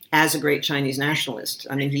as a great Chinese nationalist.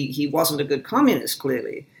 I mean, he wasn't a good communist,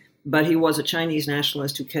 clearly, but he was a Chinese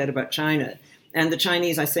nationalist who cared about China. And the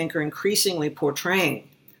Chinese, I think, are increasingly portraying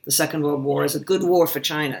the Second World War as a good war for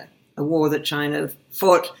China, a war that China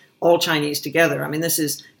fought all Chinese together. I mean, this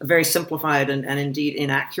is a very simplified and indeed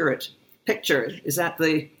inaccurate picture. Is that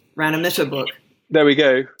the Ranamitta book? There we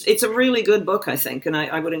go. It's a really good book, I think, and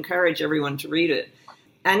I would encourage everyone to read it.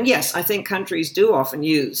 And yes, I think countries do often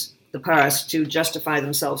use the past to justify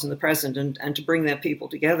themselves in the present and to bring their people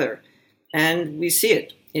together. And we see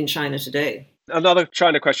it in China today. Another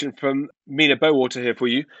China question from Mina Bowater here for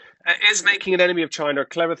you. Is making an enemy of China a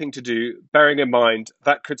clever thing to do, bearing in mind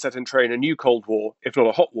that could set in train a new Cold War, if not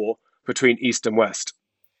a hot war, between East and West?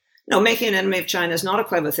 No, making an enemy of China is not a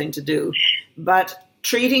clever thing to do, but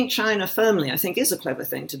treating China firmly, I think, is a clever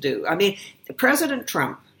thing to do. I mean, President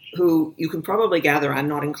Trump, who you can probably gather I'm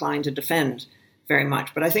not inclined to defend very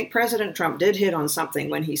much, but I think President Trump did hit on something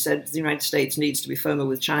when he said the United States needs to be firmer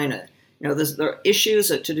with China. There are issues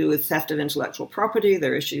to do with theft of intellectual property.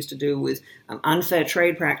 There are issues to do with unfair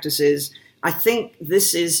trade practices. I think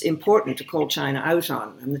this is important to call China out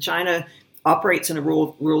on. And China operates in a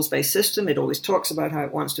rules-based system. It always talks about how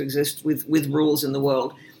it wants to exist with rules in the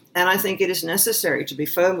world. And I think it is necessary to be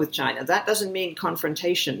firm with China. That doesn't mean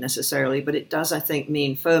confrontation necessarily, but it does, I think,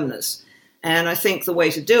 mean firmness. And I think the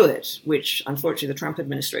way to do it, which unfortunately the Trump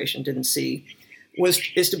administration didn't see,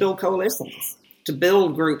 is to build coalitions, to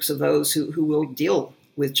build groups of those who will deal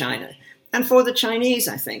with China. And for the Chinese,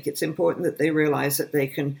 I think it's important that they realize that they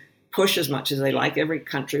can push as much as they like. Every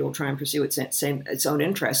country will try and pursue its own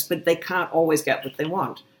interests, but they can't always get what they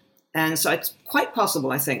want. And so it's quite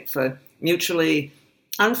possible, I think, for mutually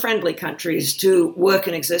unfriendly countries to work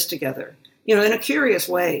and exist together. In a curious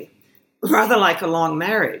way, rather like a long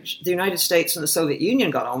marriage, the United States and the Soviet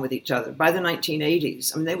Union got on with each other by the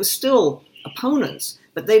 1980s. I mean, they were still opponents,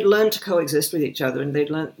 but they'd learned to coexist with each other and they'd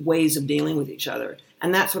learned ways of dealing with each other.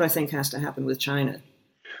 And that's what I think has to happen with China.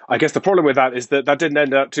 I guess the problem with that is that didn't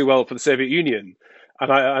end up too well for the Soviet Union.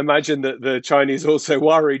 And I imagine that the Chinese also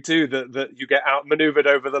worry too that you get outmaneuvered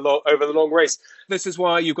over the long race. This is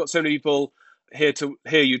why you've got so many people here to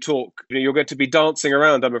hear you talk. You're going to be dancing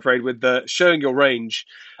around, I'm afraid, with showing your range.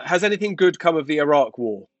 Has anything good come of the Iraq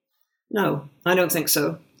War? No, I don't think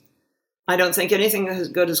so. I don't think anything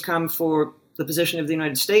good has come for the position of the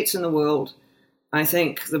United States in the world. I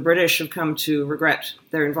think the British have come to regret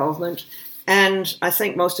their involvement. And I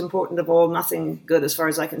think most important of all, nothing good, as far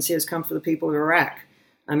as I can see, has come for the people of Iraq.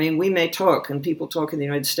 I mean, we may talk, and people talk in the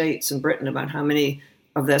United States and Britain about how many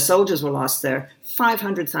of their soldiers were lost there.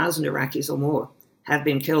 500,000 Iraqis or more have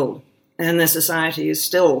been killed. And their society is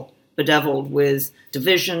still bedeviled with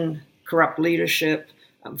division, corrupt leadership,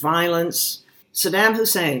 violence. Saddam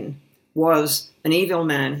Hussein was an evil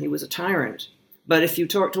man. He was a tyrant. But if you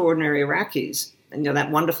talk to ordinary Iraqis, and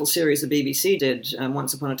that wonderful series the BBC did,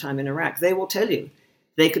 Once Upon a Time in Iraq, they will tell you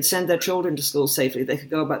they could send their children to school safely. They could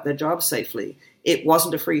go about their jobs safely. It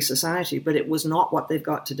wasn't a free society, but it was not what they've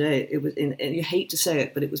got today. It was, and you hate to say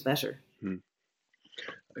it, but it was better.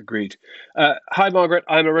 Agreed. Hi, Margaret.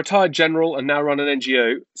 I'm a retired general and now run an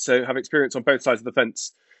NGO, so have experience on both sides of the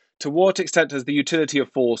fence. To what extent has the utility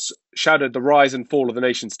of force shadowed the rise and fall of the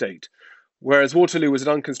nation state? Whereas Waterloo was an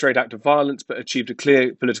unconstrained act of violence but achieved a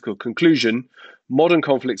clear political conclusion, modern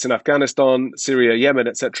conflicts in Afghanistan, Syria, Yemen,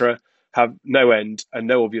 etc. have no end and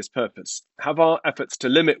no obvious purpose. Have our efforts to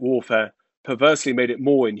limit warfare perversely made it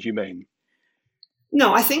more inhumane?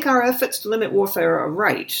 No, I think our efforts to limit warfare are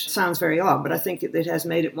right. Sounds very odd, but I think it has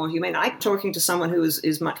made it more humane. I'm talking to someone who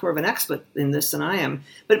is much more of an expert in this than I am.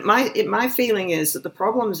 But my feeling is that the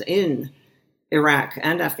problems in Iraq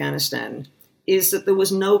and Afghanistan is that there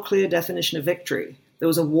was no clear definition of victory. There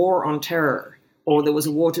was a war on terror, or there was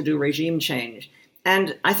a war to do regime change.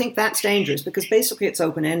 And I think that's dangerous because basically it's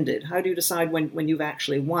open-ended. How do you decide when you've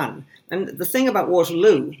actually won? And the thing about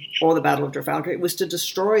Waterloo, or the Battle of Trafalgar, it was to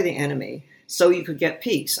destroy the enemy so you could get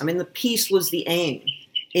peace. I mean, the peace was the aim,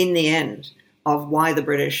 in the end, of why the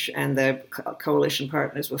British and their coalition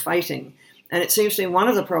partners were fighting. And it seems to me one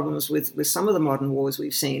of the problems with some of the modern wars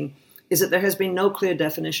we've seen is that there has been no clear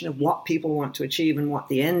definition of what people want to achieve and what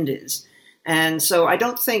the end is. And so I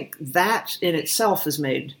don't think that in itself has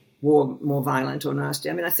made war more violent or nasty.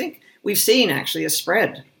 I mean, I think we've seen actually a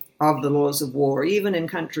spread of the laws of war, even in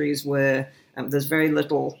countries where there's very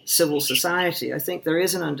little civil society. I think there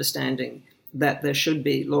is an understanding that there should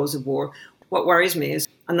be laws of war. What worries me is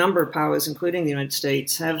a number of powers, including the United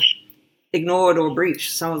States, have ignored or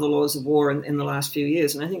breached some of the laws of war in the last few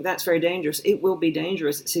years. And I think that's very dangerous. It will be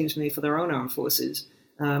dangerous, it seems to me, for their own armed forces.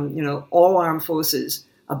 All armed forces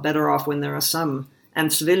are better off when there are some,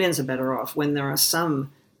 and civilians are better off when there are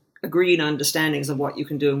some agreed understandings of what you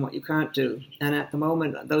can do and what you can't do. And at the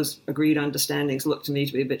moment, those agreed understandings look to me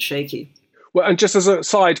to be a bit shaky. Well, and just as a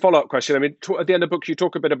side follow-up question, I mean, at the end of the book, you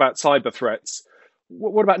talk a bit about cyber threats.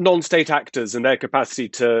 What about non-state actors and their capacity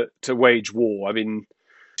to wage war? I mean,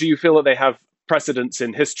 do you feel that they have precedence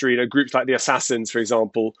in history? Groups like the Assassins, for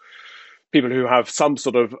example, people who have some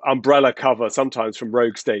sort of umbrella cover, sometimes from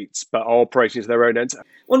rogue states, but are operating to their own ends?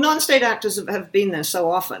 Well, non-state actors have been there so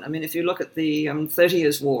often. I mean, if you look at the 30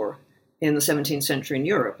 Years' War in the 17th century in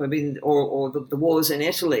Europe, I mean, or the wars in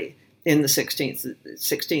Italy in the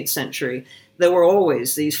 16th century, there were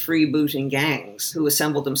always these freebooting gangs who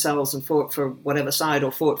assembled themselves and fought for whatever side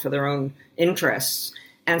or fought for their own interests.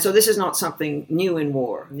 And so this is not something new in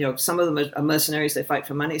war. Some of them are mercenaries, they fight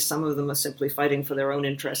for money. Some of them are simply fighting for their own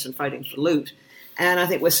interests and fighting for loot. And I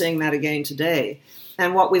think we're seeing that again today.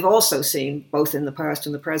 And what we've also seen, both in the past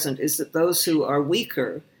and the present, is that those who are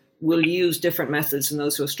weaker will use different methods than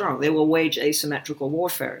those who are strong. They will wage asymmetrical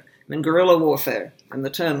warfare. I mean, guerrilla warfare, and the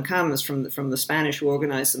term comes from the Spanish who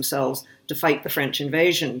organized themselves to fight the French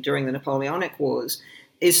invasion during the Napoleonic Wars,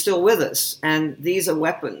 is still with us. And these are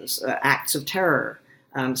weapons, acts of terror,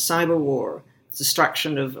 cyber war,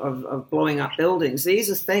 destruction of blowing up buildings. These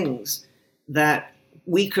are things that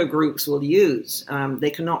weaker groups will use.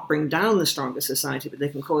 They cannot bring down the stronger society, but they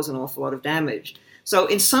can cause an awful lot of damage. So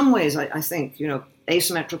in some ways, I think,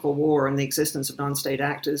 asymmetrical war and the existence of non-state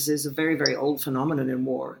actors is a very, very old phenomenon in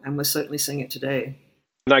war, and we're certainly seeing it today.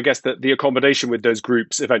 And I guess that the accommodation with those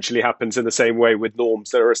groups eventually happens in the same way with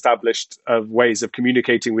norms that are established of ways of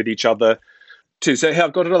communicating with each other too. So here,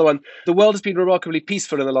 I've got another one. The world has been remarkably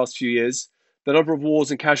peaceful in the last few years. The number of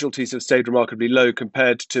wars and casualties have stayed remarkably low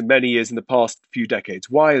compared to many years in the past few decades.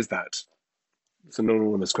 Why is that? It's an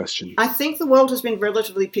anonymous question. I think the world has been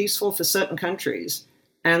relatively peaceful for certain countries,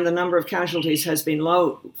 and the number of casualties has been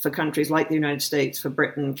low for countries like the United States, for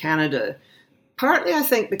Britain, Canada. Partly, I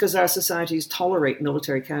think, because our societies tolerate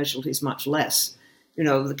military casualties much less.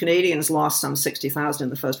 The Canadians lost some 60,000 in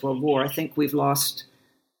the First World War. I think we've lost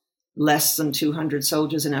less than 200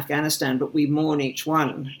 soldiers in Afghanistan, but we mourn each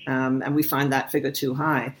one, and we find that figure too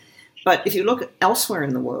high. But if you look elsewhere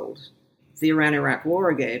in the world, the Iran-Iraq war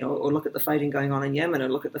again, or look at the fighting going on in Yemen, or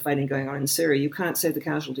look at the fighting going on in Syria, you can't say the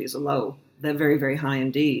casualties are low. They're very, very high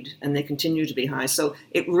indeed, and they continue to be high. So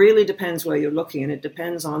it really depends where you're looking, and it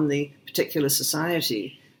depends on the particular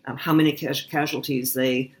society, how many casualties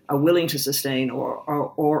they are willing to sustain or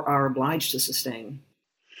are obliged to sustain.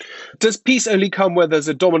 Does peace only come where there's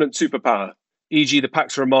a dominant superpower, e.g. the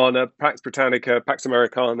Pax Romana, Pax Britannica, Pax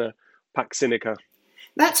Americana, Pax Sinica?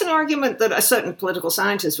 That's an argument that a certain political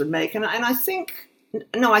scientist would make, and I think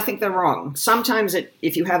they're wrong. Sometimes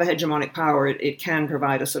if you have a hegemonic power, it can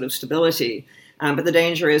provide a sort of stability, but the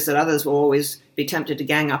danger is that others will always be tempted to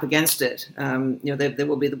gang up against it. There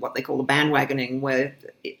will be what they call the bandwagoning, where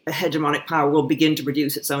a hegemonic power will begin to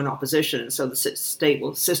produce its own opposition, so the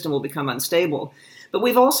system will become unstable. But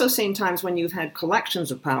we've also seen times when you've had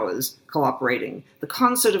collections of powers cooperating. The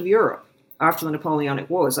Concert of Europe, after the Napoleonic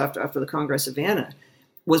Wars, after the Congress of Vienna,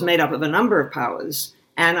 was made up of a number of powers,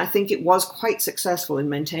 and I think it was quite successful in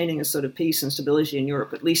maintaining a sort of peace and stability in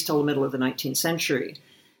Europe, at least till the middle of the 19th century.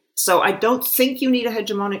 So I don't think you need a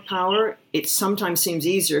hegemonic power. It sometimes seems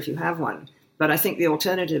easier if you have one, but I think the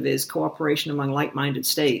alternative is cooperation among like-minded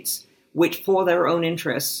states, which for their own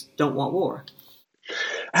interests don't want war.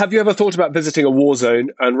 Have you ever thought about visiting a war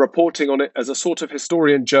zone and reporting on it as a sort of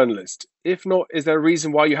historian journalist? If not, is there a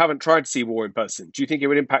reason why you haven't tried to see war in person? Do you think it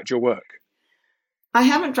would impact your work? I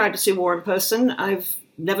haven't tried to see war in person. I've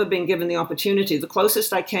never been given the opportunity. The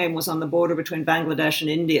closest I came was on the border between Bangladesh and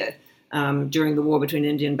India during the war between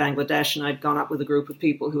India and Bangladesh, and I'd gone up with a group of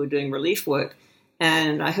people who were doing relief work,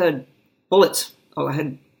 and I heard bullets,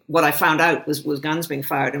 what I found out was guns being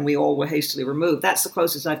fired, and we all were hastily removed. That's the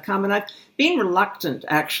closest I've come, and I've been reluctant,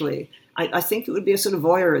 actually. I think it would be a sort of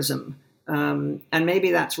voyeurism, and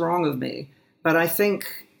maybe that's wrong of me, but I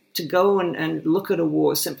think to go and look at a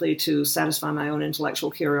war simply to satisfy my own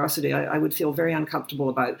intellectual curiosity, I would feel very uncomfortable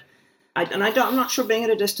about. I'm not sure being at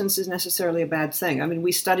a distance is necessarily a bad thing. I mean,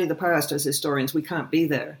 we study the past as historians. We can't be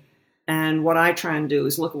there. And what I try and do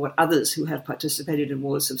is look at what others who have participated in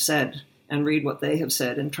wars have said and read what they have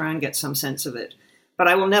said and try and get some sense of it. But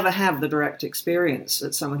I will never have the direct experience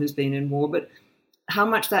as someone who's been in war. But how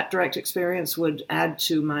much that direct experience would add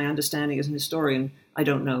to my understanding as an historian, I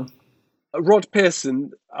don't know. Rod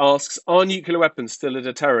Pearson asks, are nuclear weapons still a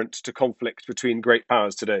deterrent to conflict between great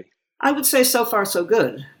powers today? I would say so far so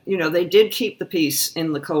good. They did keep the peace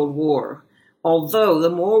in the Cold War, although the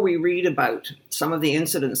more we read about some of the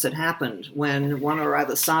incidents that happened when one or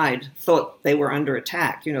other side thought they were under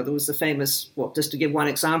attack. There was the famous, just to give one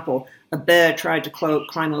example, a bear tried to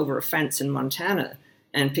climb over a fence in Montana,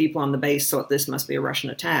 and people on the base thought this must be a Russian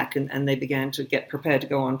attack, and they began to get prepared to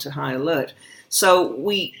go on to high alert. So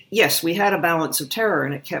we had a balance of terror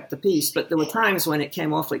and it kept the peace, but there were times when it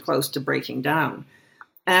came awfully close to breaking down.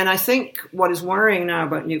 And I think what is worrying now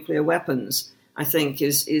about nuclear weapons, I think,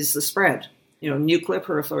 is the spread. Nuclear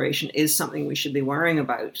proliferation is something we should be worrying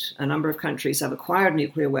about. A number of countries have acquired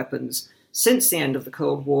nuclear weapons since the end of the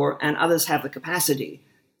Cold War, and others have the capacity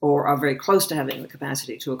or are very close to having the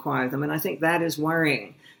capacity to acquire them. And I think that is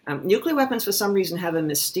worrying. Nuclear weapons, for some reason, have a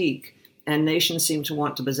mystique, and nations seem to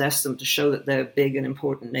want to possess them to show that they're big and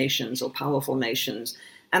important nations or powerful nations.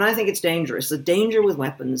 And I think it's dangerous. The danger with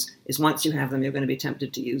weapons is once you have them, you're going to be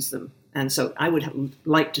tempted to use them. And so I would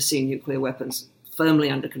like to see nuclear weapons firmly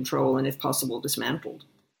under control and, if possible, dismantled.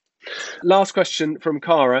 Last question from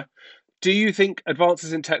Cara. Do you think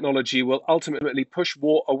advances in technology will ultimately push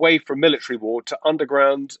war away from military war to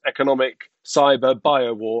underground, economic, cyber,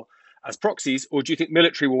 bio-war as proxies, or do you think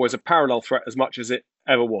military war is a parallel threat as much as it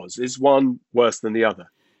ever was? Is one worse than the other?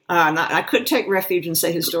 I could take refuge and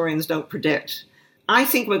say historians don't predict. I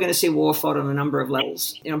think we're going to see war fought on a number of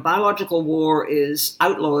levels. Biological war is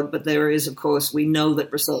outlawed, but there is, of course, we know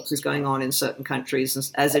that research is going on in certain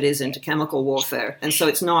countries as it is into chemical warfare. And so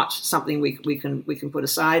it's not something we can put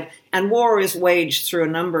aside. And war is waged through a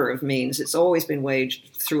number of means. It's always been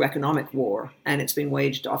waged through economic war, and it's been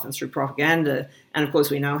waged often through propaganda. And of course,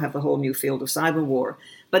 we now have the whole new field of cyber war.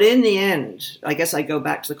 But in the end, I guess I go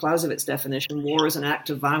back to the Clausewitz definition, war is an act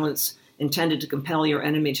of violence intended to compel your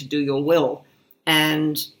enemy to do your will.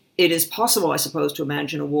 And it is possible, I suppose, to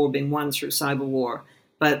imagine a war being won through cyber war.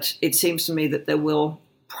 But it seems to me that there will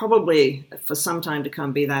probably, for some time to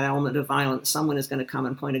come, be that element of violence. Someone is going to come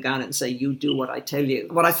and point a gun and say, you do what I tell you.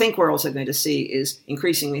 What I think we're also going to see is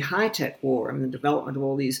increasingly high-tech war and the development of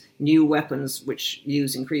all these new weapons which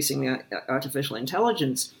use increasingly artificial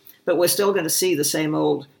intelligence. But we're still going to see the same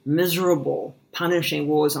old miserable, punishing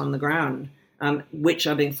wars on the ground, which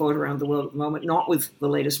are being fought around the world at the moment, not with the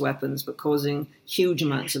latest weapons, but causing huge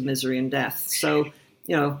amounts of misery and death. So,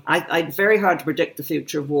 it's very hard to predict the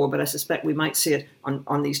future of war, but I suspect we might see it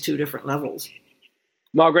on these two different levels.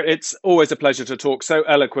 Margaret, it's always a pleasure to talk. So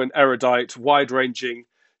eloquent, erudite, wide-ranging,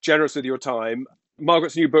 generous with your time.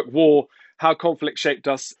 Margaret's new book, War, How Conflict Shaped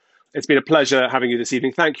Us. It's been a pleasure having you this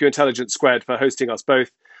evening. Thank you, Intelligence Squared, for hosting us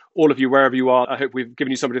both. All of you, wherever you are, I hope we've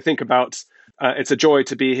given you something to think about. It's a joy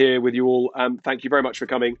to be here with you all. Thank you very much for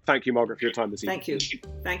coming. Thank you, Margaret, for your time this evening. Thank you.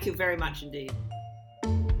 Thank you very much indeed.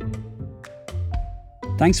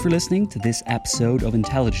 Thanks for listening to this episode of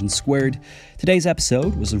Intelligence Squared. Today's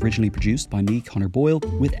episode was originally produced by me, Connor Boyle,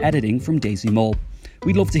 with editing from Daisy Mull.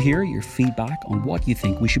 We'd love to hear your feedback on what you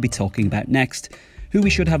think we should be talking about next, who we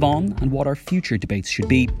should have on, and what our future debates should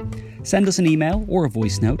be. Send us an email or a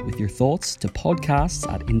voice note with your thoughts to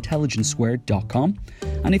podcasts@intelligencesquared.com.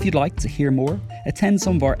 And if you'd like to hear more, attend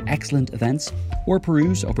some of our excellent events, or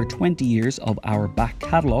peruse over 20 years of our back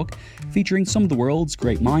catalogue featuring some of the world's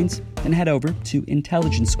great minds, then head over to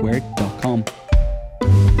intelligencesquared.com.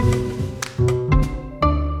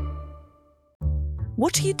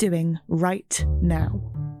 What are you doing right now?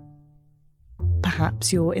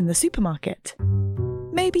 Perhaps you're in the supermarket.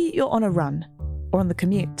 Maybe you're on a run or on the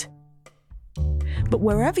commute. But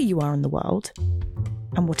wherever you are in the world,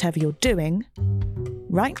 and whatever you're doing,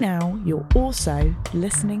 right now you're also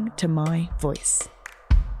listening to my voice.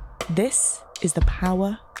 This is the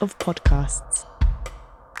power of podcasts.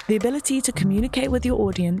 The ability to communicate with your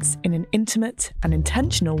audience in an intimate and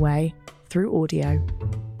intentional way through audio.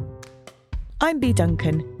 I'm Bea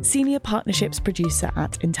Duncan, Senior Partnerships Producer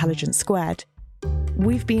at Intelligence Squared.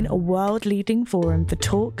 We've been a world-leading forum for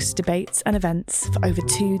talks, debates and events for over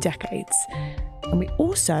 2 decades. And we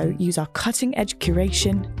also use our cutting-edge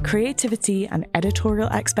curation, creativity and editorial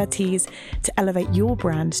expertise to elevate your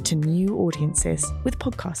brand to new audiences with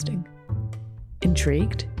podcasting.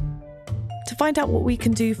 Intrigued? To find out what we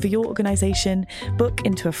can do for your organisation, book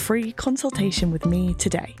into a free consultation with me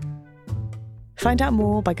today. Find out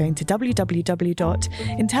more by going to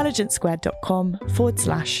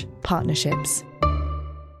www.intelligencesquared.com/partnerships.